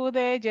to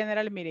the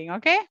general meeting,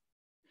 okay?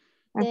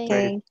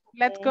 Okay.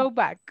 Let's go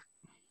back.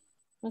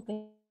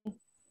 Okay.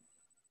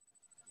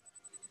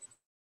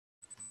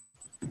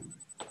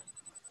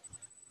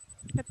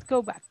 Let's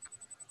go back.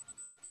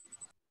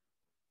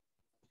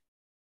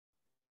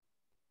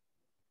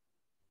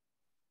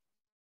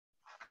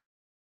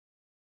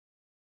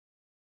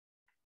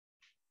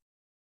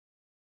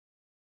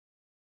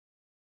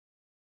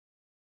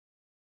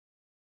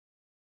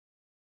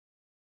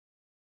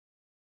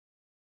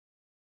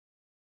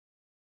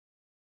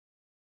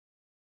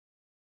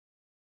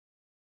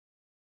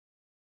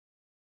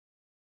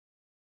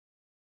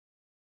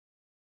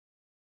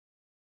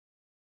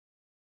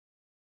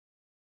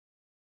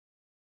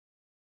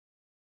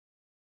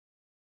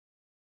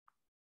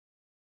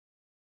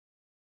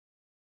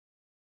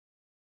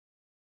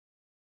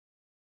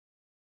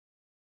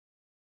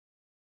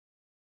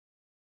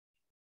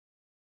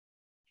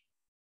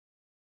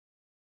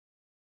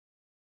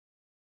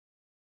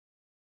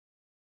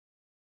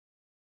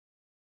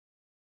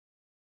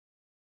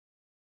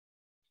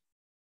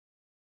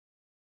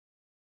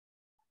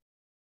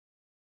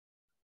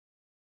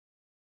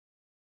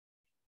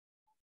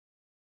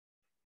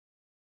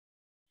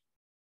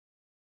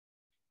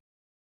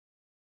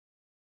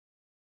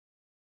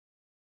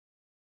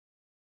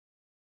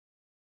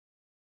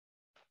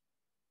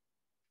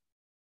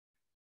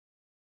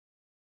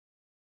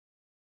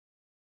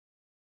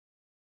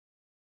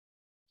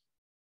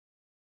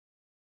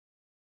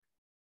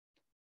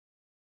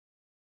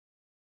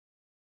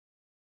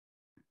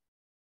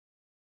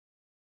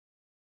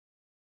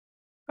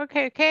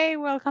 Okay,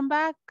 welcome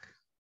back.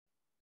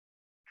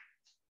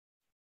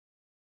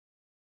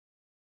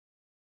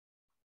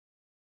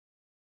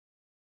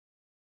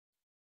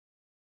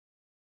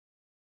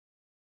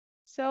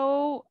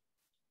 So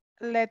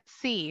let's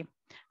see.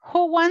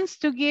 Who wants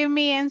to give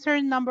me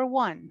answer number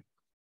 1?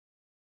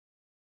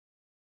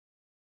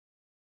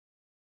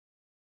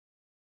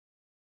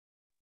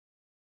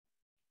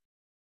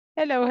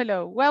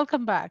 Hello,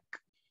 welcome back.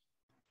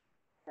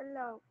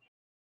 Hello.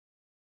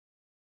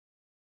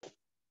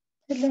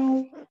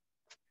 Hello.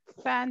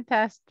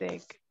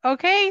 Fantastic.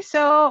 Okay,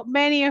 so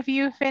many of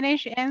you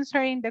finished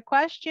answering the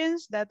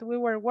questions that we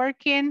were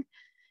working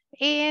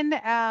in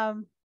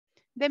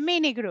the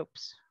mini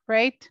groups,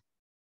 right?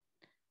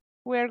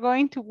 We're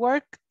going to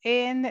work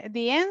in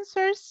the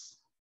answers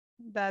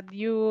that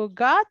you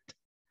got.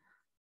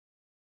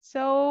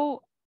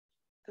 So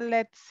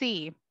let's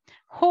see.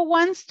 Who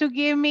wants to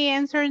give me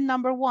answer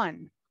number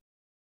 1?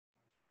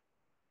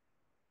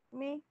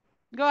 Me.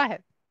 Go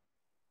ahead.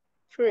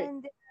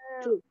 And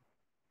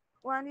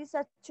one is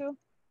a 2.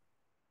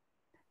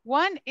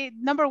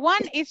 Number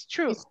 1 is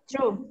true. It's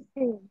true.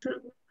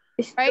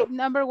 It's right? true.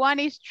 Number 1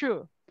 is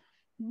true.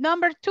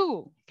 Number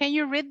 2, can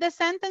you read the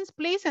sentence,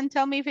 please, and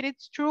tell me if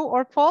it's true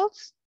or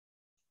false?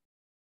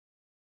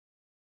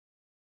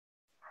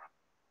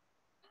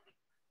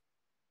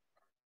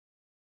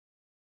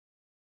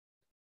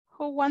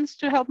 Who wants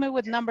to help me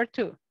with number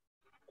 2?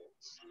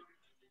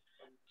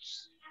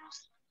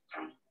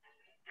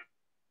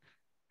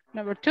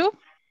 Number 2?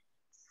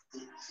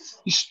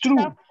 It's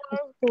true.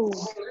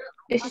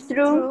 It's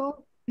true.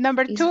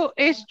 Number 2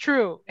 is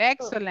true.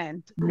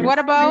 Excellent. What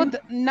about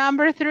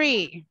number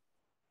 3?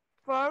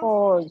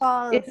 False.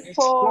 It's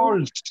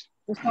false.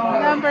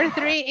 Number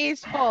 3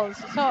 is false.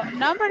 So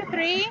number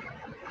 3,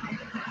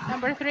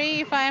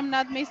 if I am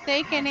not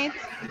mistaken, it's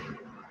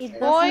It doesn't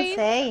Boys,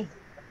 say.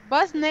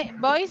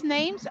 boys'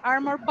 names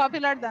are more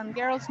popular than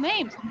girls'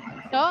 names.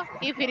 So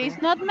if it is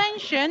not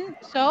mentioned,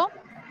 so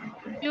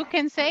you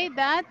can say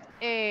that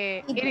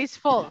it is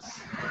false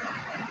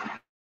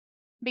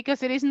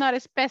because it is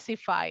not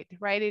specified,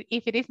 right?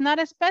 If it is not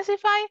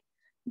specified,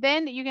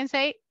 then you can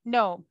say,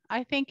 no,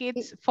 I think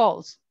it's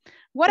false.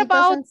 What It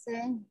about, doesn't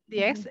say.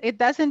 yes, it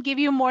doesn't give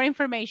you more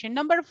information.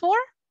 Number 4,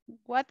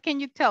 what can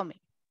you tell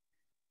me?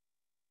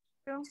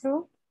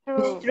 True.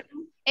 True.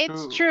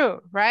 It's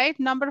true, right?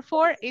 Number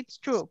 4, it's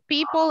true.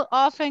 People are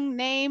often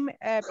named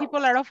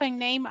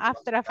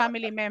after a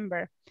family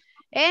member.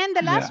 And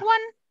the last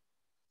one?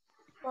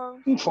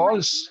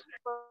 False.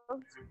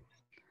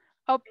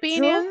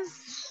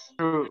 Opinions.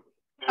 True.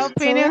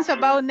 Opinions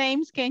about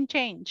names can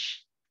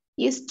change.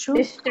 It's true.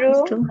 It's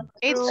true.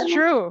 It's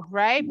true,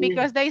 right?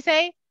 Because they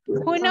say,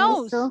 who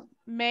knows?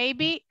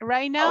 Maybe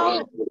right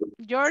now,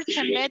 George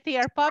and Betty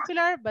are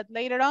popular, but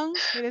later on,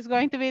 it is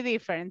going to be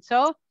different.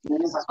 So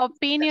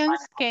opinions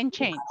can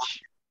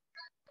change.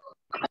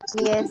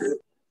 Yes.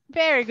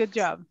 Very good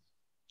job.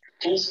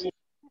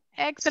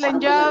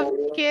 Excellent job,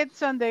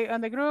 kids on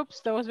the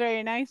groups. That was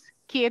very nice.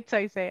 Kids,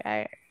 I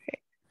say.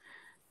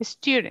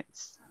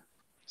 Students.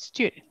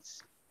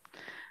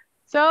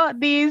 So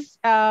these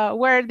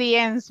were the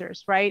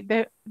answers, right?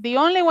 The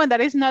only one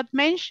that is not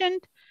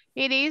mentioned,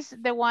 it is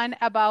the one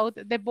about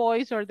the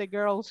boys or the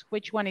girls,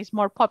 which one is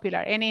more popular.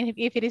 And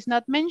if it is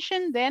not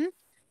mentioned, then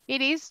it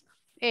is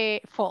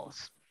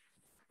false.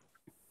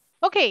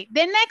 Okay,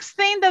 the next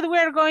thing that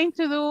we're going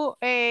to do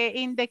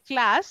in the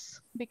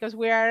class, because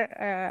we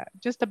are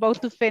just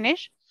about to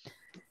finish,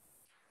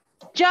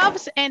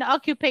 jobs and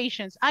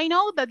occupations. I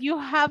know that you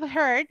have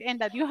heard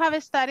and that you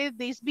have studied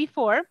this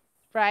before,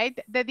 right?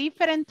 The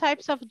different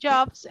types of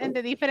jobs and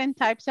the different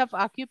types of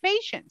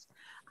occupations.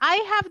 I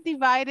have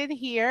divided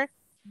here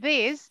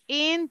this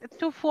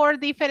into 4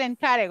 different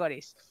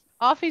categories: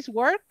 office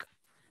work,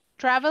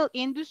 travel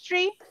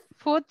industry,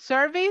 food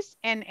service,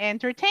 and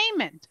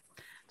entertainment.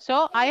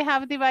 So I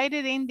have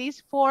divided in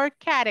these 4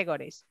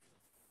 categories.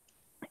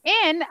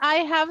 And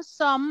I have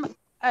some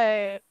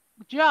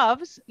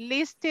jobs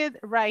listed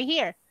right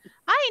here.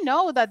 I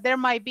know that there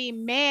might be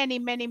many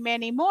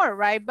more,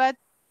 right? But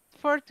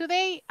for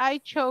today, I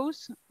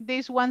chose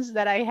these ones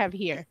that I have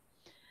here.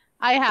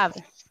 I have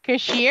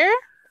cashier,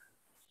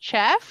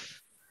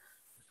 chef,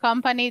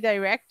 company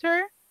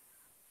director,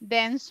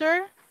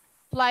 dancer,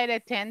 flight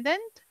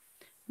attendant,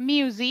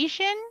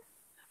 musician,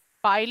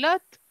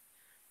 pilot,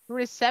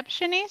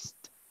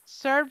 receptionist,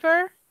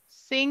 server,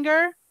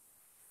 singer,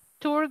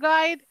 tour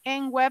guide,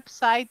 and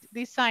website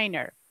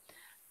designer.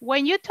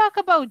 When you talk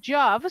about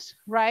jobs,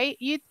 right,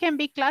 it can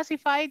be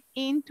classified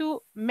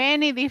into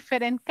many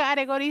different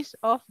categories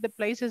of the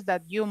places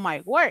that you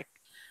might work.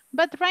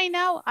 But right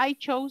now, I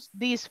chose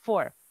these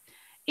 4.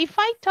 If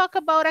I talk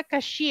about a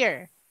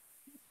cashier,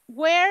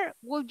 where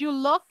would you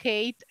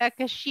locate a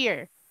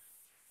cashier?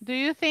 Do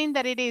you think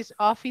that it is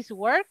office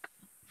work,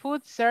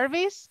 food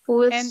service?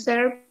 Food and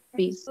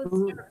service.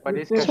 What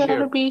is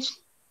cashier? A Food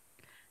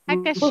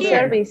cashier.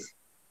 service.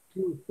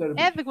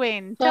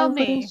 Edwin, tell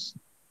me.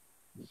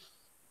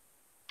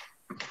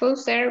 Food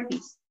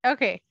service.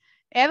 Okay.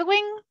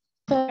 Edwin,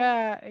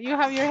 you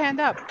have your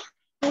hand up.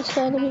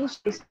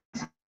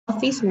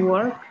 Office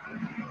work.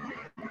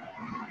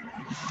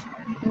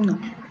 No.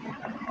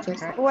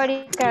 Just What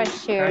is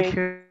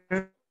cashier?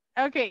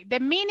 Okay, the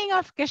meaning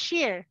of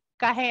cashier,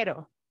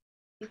 cajero.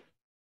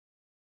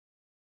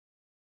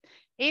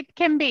 It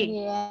can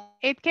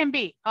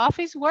be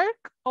office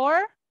work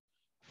or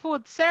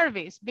food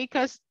service,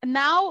 because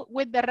now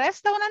with the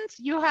restaurants,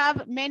 you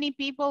have many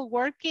people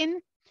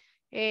working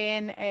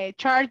and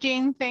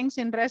charging things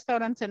in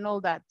restaurants and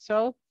all that.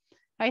 So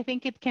I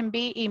think it can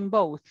be in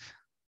both.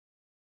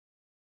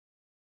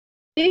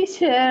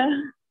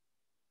 Teacher.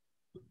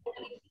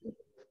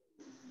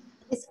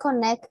 It's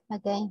connect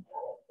again.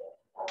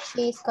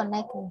 She's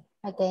connecting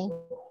again.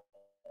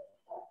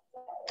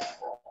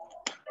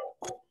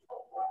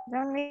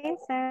 Don't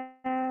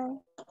listen.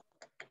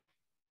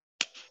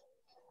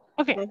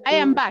 Okay, I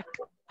am back.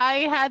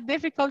 I had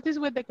difficulties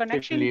with the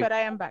connection, but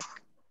I am back.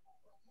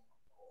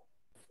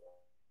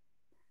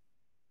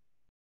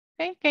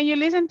 Okay, can you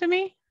listen to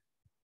me?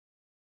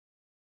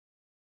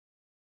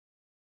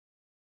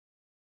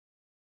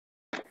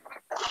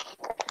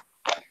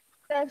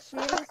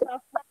 Cashier is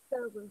office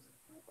service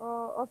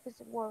or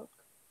office work.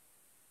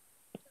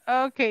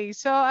 Okay,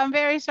 so I'm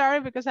very sorry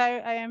because I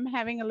am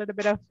having a little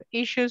bit of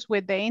issues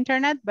with the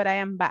internet, but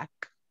I am back.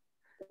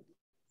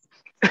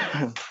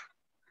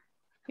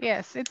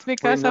 Yes, it's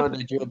because we know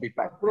that you'll be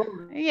back.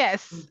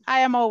 Yes, I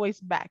am always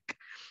back.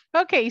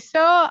 Okay,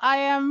 so I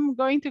am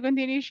going to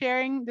continue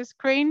sharing the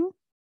screen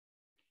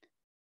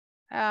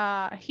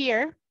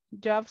here,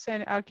 jobs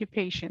and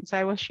occupations.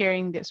 I was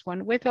sharing this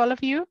one with all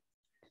of you.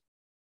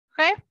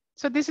 Okay,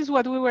 so this is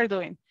what we were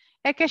doing.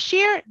 A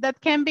cashier that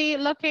can be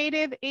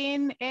located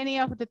in any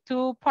of the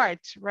 2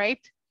 parts, right?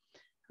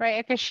 Right,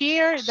 a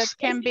cashier that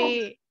can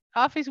be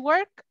office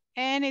work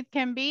and it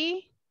can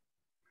be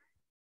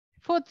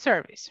food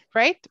service,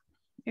 right?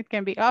 It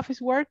can be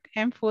office work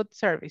and food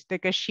service, the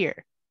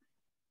cashier.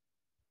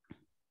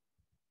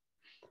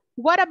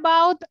 What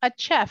about a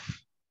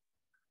chef?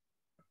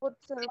 Food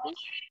service.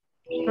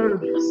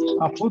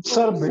 A food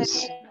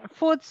service.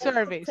 Food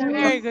service.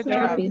 Very good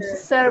job.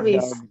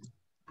 Service.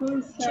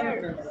 Food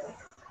service.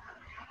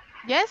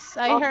 Yes,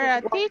 I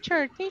heard a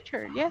teacher.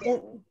 Yes.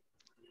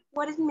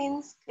 What it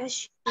means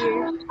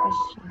cashier?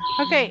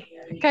 Okay,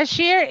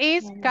 cashier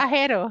is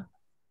cajero.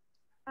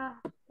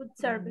 Food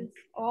service,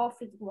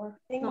 office work.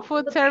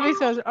 Food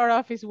service or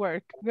office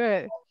work.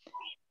 Good.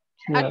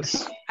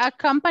 Yes. A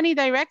company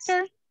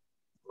director?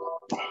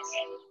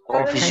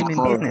 Office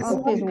business.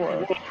 Office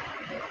work.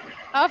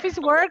 Office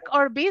work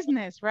or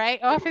business, right?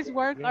 Office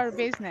work or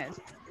business.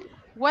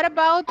 What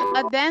about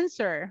a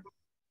dancer?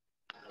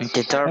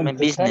 Entertainment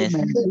business.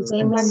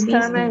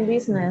 Entertainment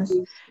business.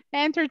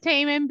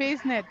 Entertainment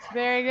business.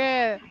 Very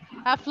good.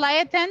 A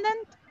flight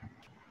attendant?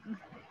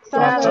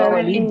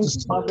 Travel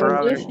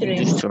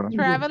industry.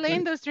 Travel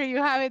industry. You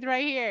have it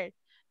right here.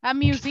 A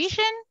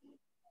musician?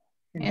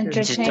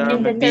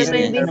 Entertainment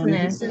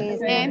business.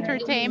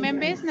 Entertainment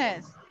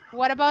business.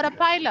 What about a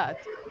pilot?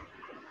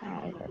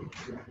 Pilot.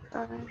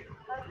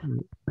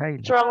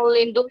 Travel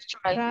industry.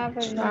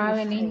 Travel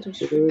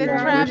industry. The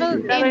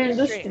travel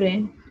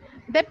industry.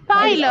 The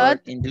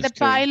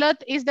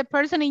pilot is the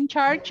person in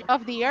charge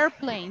of the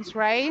airplanes,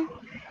 right?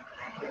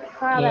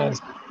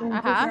 Yes.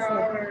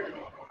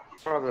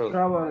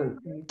 Travel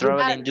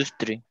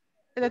industry.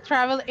 The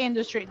travel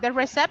industry. The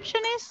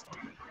receptionist?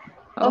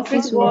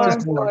 Office work.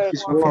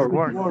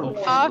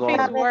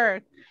 Office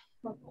work.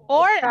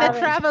 Or the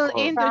travel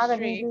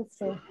industry.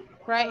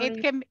 Right?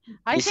 It can be,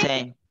 I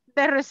think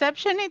the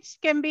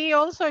receptionist can be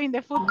also in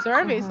the food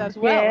service as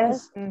well.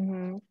 Yes.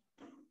 The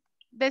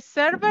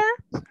server,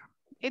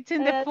 it's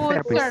in the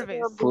food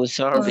service. Food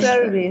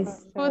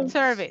service. Food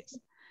service.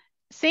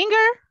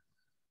 Singer?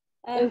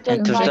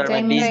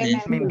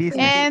 Entertainment business.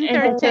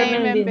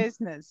 Entertainment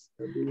business.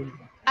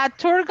 A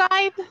tour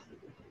guide?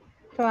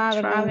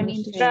 Travel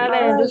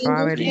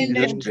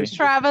industry.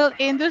 Travel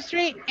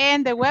industry.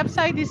 And the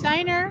website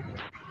designer?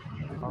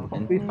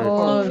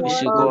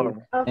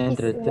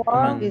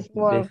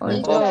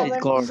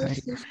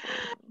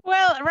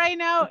 Well, right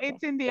now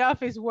it's in the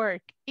office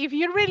work. If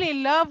you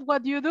really love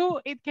what you do,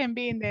 it can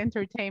be in the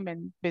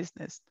entertainment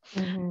business.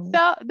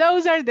 So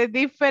those are the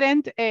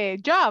different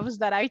jobs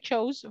that I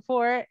chose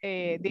for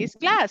this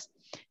class.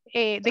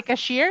 The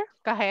cashier,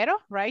 cajero,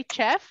 right?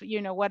 Chef,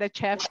 you know what a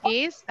chef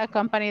is. A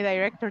company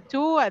director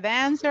too, a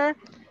dancer.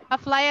 A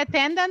flight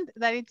attendant,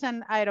 that it's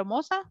an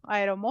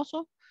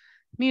aeromozo.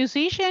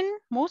 Musician,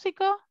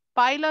 músico.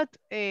 Pilot,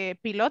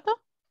 piloto.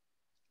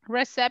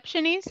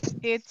 Receptionist,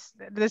 it's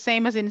the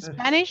same as in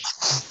Spanish.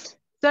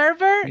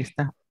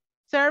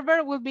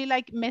 Server would be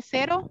like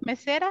mesero,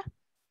 mesera.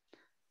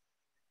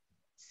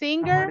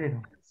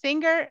 Singer,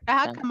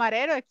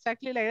 camarero,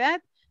 exactly like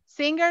that.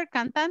 Singer,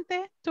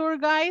 cantante, tour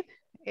guide,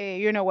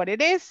 you know what it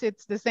is.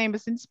 It's the same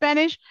as in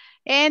Spanish.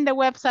 And the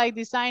website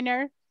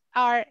designer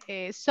are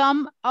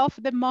some of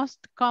the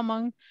most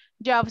common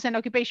jobs and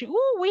occupation.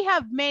 Ooh, we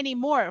have many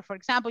more. For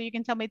example, you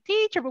can tell me,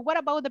 teacher, but what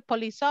about the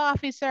police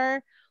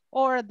officer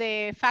or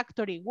the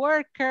factory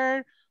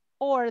worker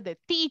or the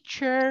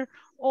teacher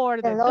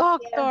or the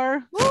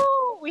doctor?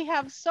 Ooh, we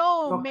have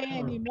so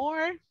many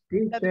more.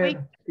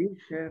 Teacher.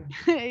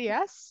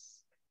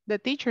 Yes, the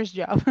teacher's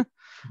job.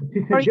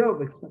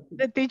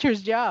 The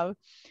teacher's job.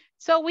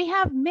 So we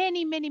have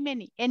many, many,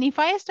 many. And if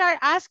I start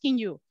asking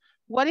you,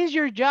 what is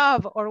your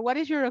job or what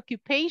is your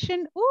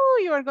occupation? Ooh,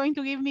 you are going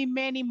to give me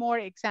many more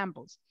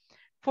examples.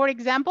 For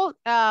example,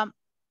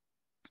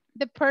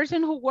 the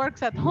person who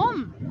works at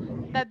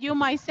home, that you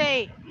might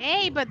say,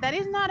 hey, but that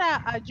is not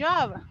a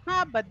job.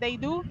 Huh? But they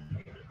do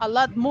a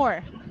lot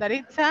more. That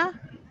it's a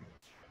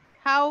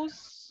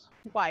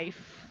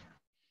housewife.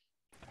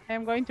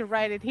 I'm going to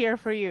write it here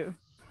for you.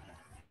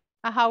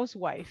 A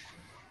housewife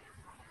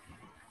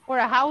or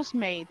a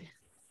housemaid.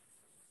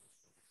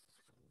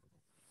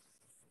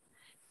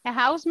 A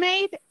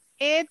housemaid,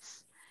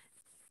 it's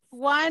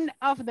one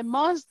of the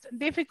most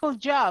difficult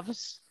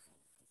jobs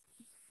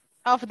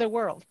of the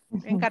world.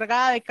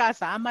 Encargada de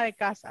casa, ama de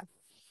casa.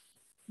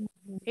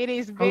 It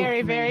is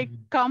very, very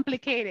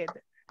complicated.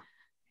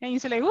 And you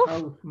say like,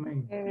 oof,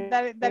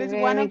 that is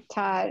one of,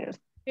 tired.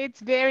 It's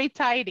very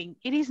tiring.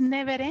 It is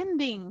never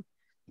ending.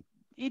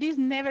 It is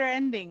never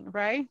ending,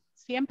 right?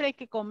 Siempre hay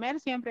que comer,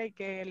 siempre hay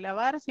que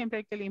lavar, siempre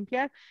hay que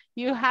limpiar.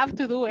 You have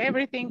to do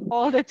everything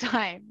all the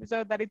time.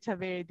 So that it's a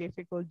very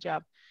difficult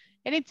job.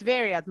 And it's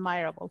very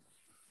admirable.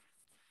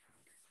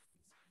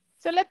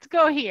 So let's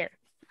go here.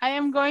 I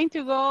am going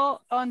to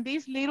go on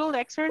this little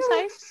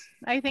exercise.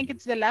 I think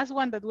it's the last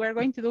one that we're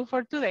going to do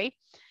for today.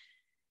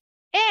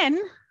 And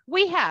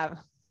we have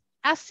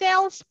a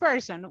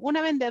salesperson,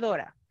 una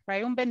vendedora,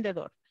 right? Un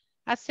vendedor.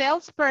 A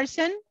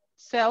salesperson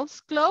sells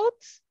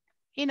clothes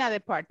in a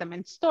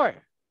department store,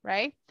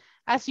 right?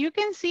 As you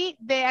can see,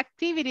 the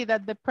activity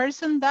that the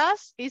person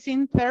does is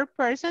in third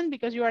person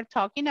because you are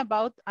talking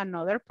about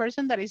another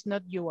person that is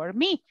not you or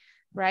me,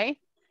 right?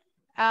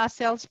 A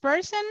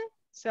salesperson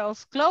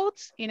sells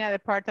clothes in a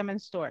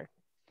department store.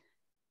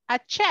 A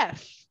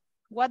chef,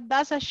 what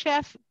does a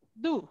chef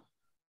do?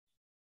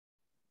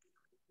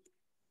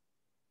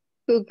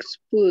 Cooks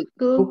food.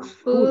 Cooks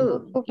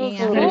food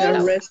in a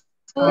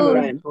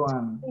restaurant.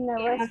 In a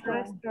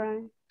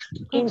restaurant.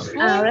 Cooks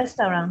food A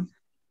restaurant.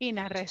 in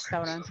a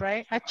restaurant,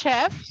 right? A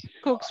chef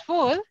cooks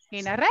food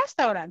in a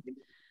restaurant.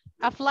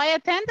 A flight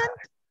attendant?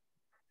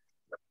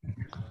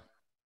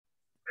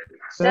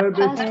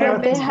 Service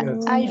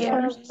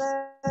passengers.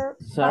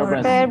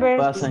 Servant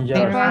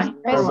passengers.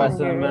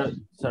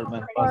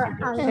 Servant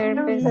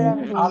passengers.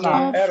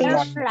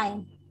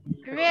 Airline.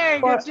 Very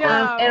good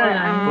job. For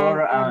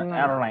an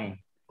airline.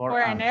 For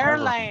an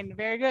airline.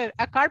 Very good.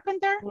 A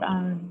carpenter?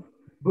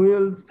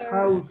 Build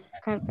house.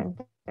 Build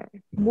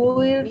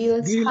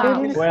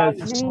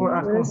house. For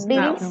a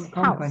construction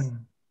company.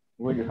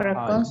 For a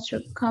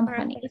construction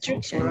company.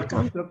 For a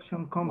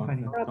construction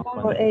company.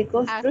 For a A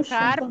construction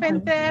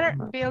carpenter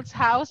company. builds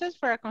houses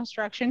for a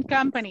construction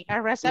company.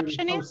 A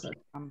receptionist?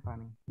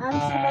 Company.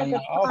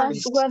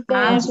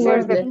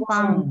 Answer the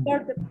phone.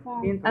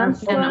 In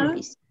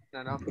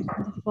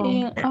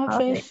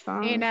office.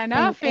 In an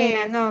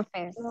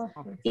office.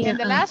 And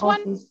the last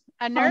one?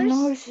 A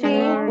nurse?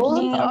 Cares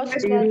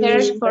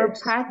for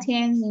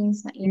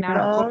patients in a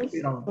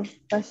Hospital.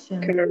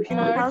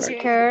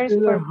 Cares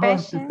for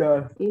patients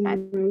In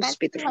in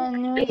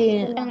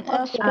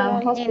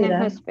a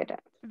hospital.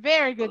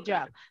 Very good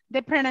job.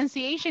 The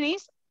pronunciation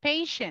is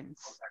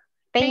patience.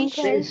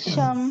 Patients.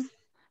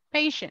 Patience.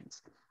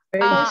 Patients.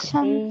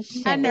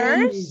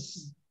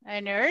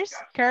 A nurse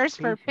cares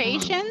for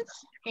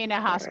patients in a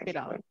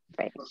hospital.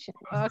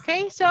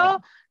 Okay, so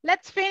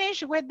let's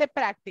finish with the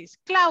practice.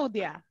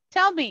 Claudia,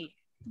 tell me,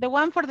 the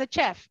one for the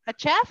chef. A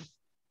chef?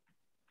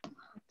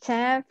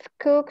 Chef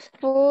cooks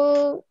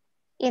food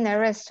in a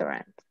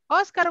restaurant.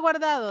 Oscar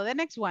Guardado, the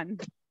next one.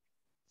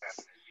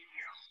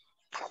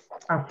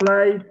 A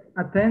flight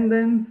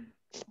attendant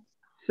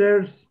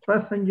serves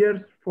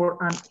passengers for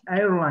an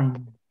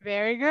airline.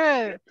 Very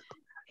good.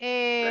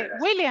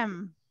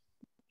 William.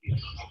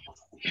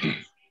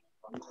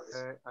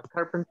 A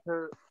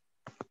carpenter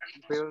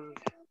builds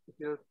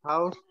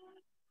houses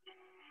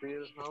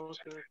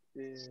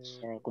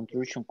A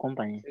construction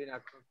company. in a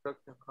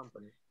construction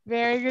company.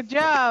 Very good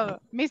job.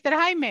 Mr.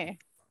 Jaime.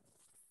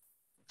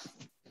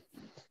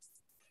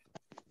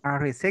 A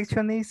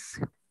receptionist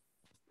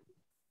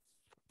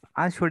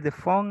answer the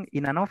phone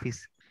in an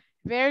office.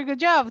 Very good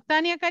job.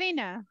 Tania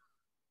Karina.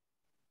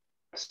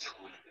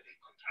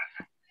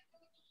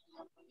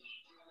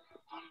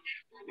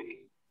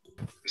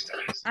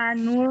 A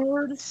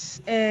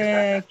nurse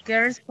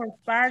cares for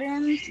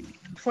parents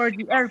for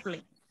the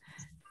airplane.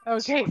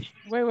 Okay,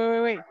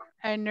 wait.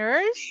 A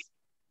nurse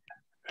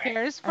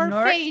cares for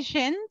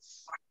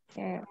patients.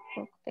 Care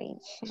for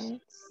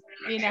patients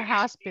in a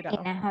hospital.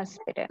 in a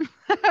hospital.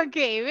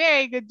 Okay,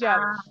 very good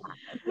job.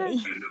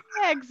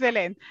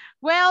 Excellent.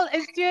 Well,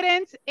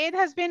 students, it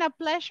has been a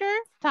pleasure.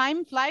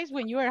 Time flies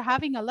when you are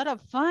having a lot of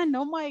fun.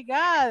 Oh my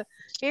God,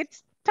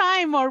 it's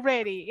time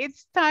already.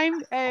 It's time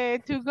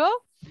to go.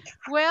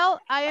 Well,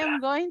 I am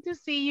going to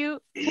see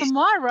you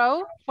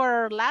tomorrow for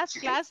our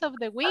last class of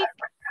the week.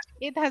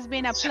 It has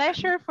been a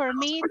pleasure for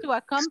me to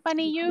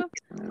accompany you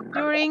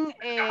during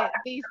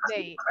this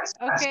day,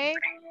 okay?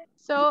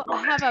 So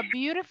have a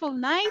beautiful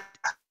night,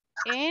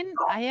 and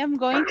I am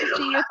going to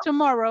see you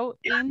tomorrow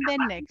in the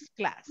next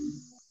class.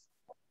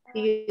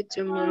 See you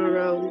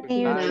tomorrow. See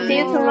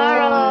you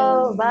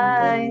tomorrow.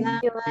 Bye.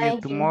 See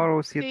you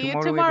tomorrow. See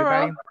you tomorrow,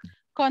 everybody.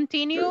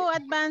 Continue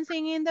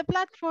advancing in the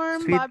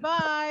platform. Sweet.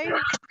 Bye-bye.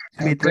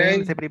 Sweet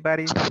dreams,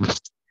 everybody.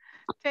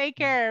 Take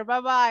care.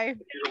 Bye-bye.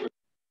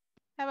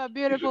 Have a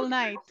beautiful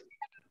night.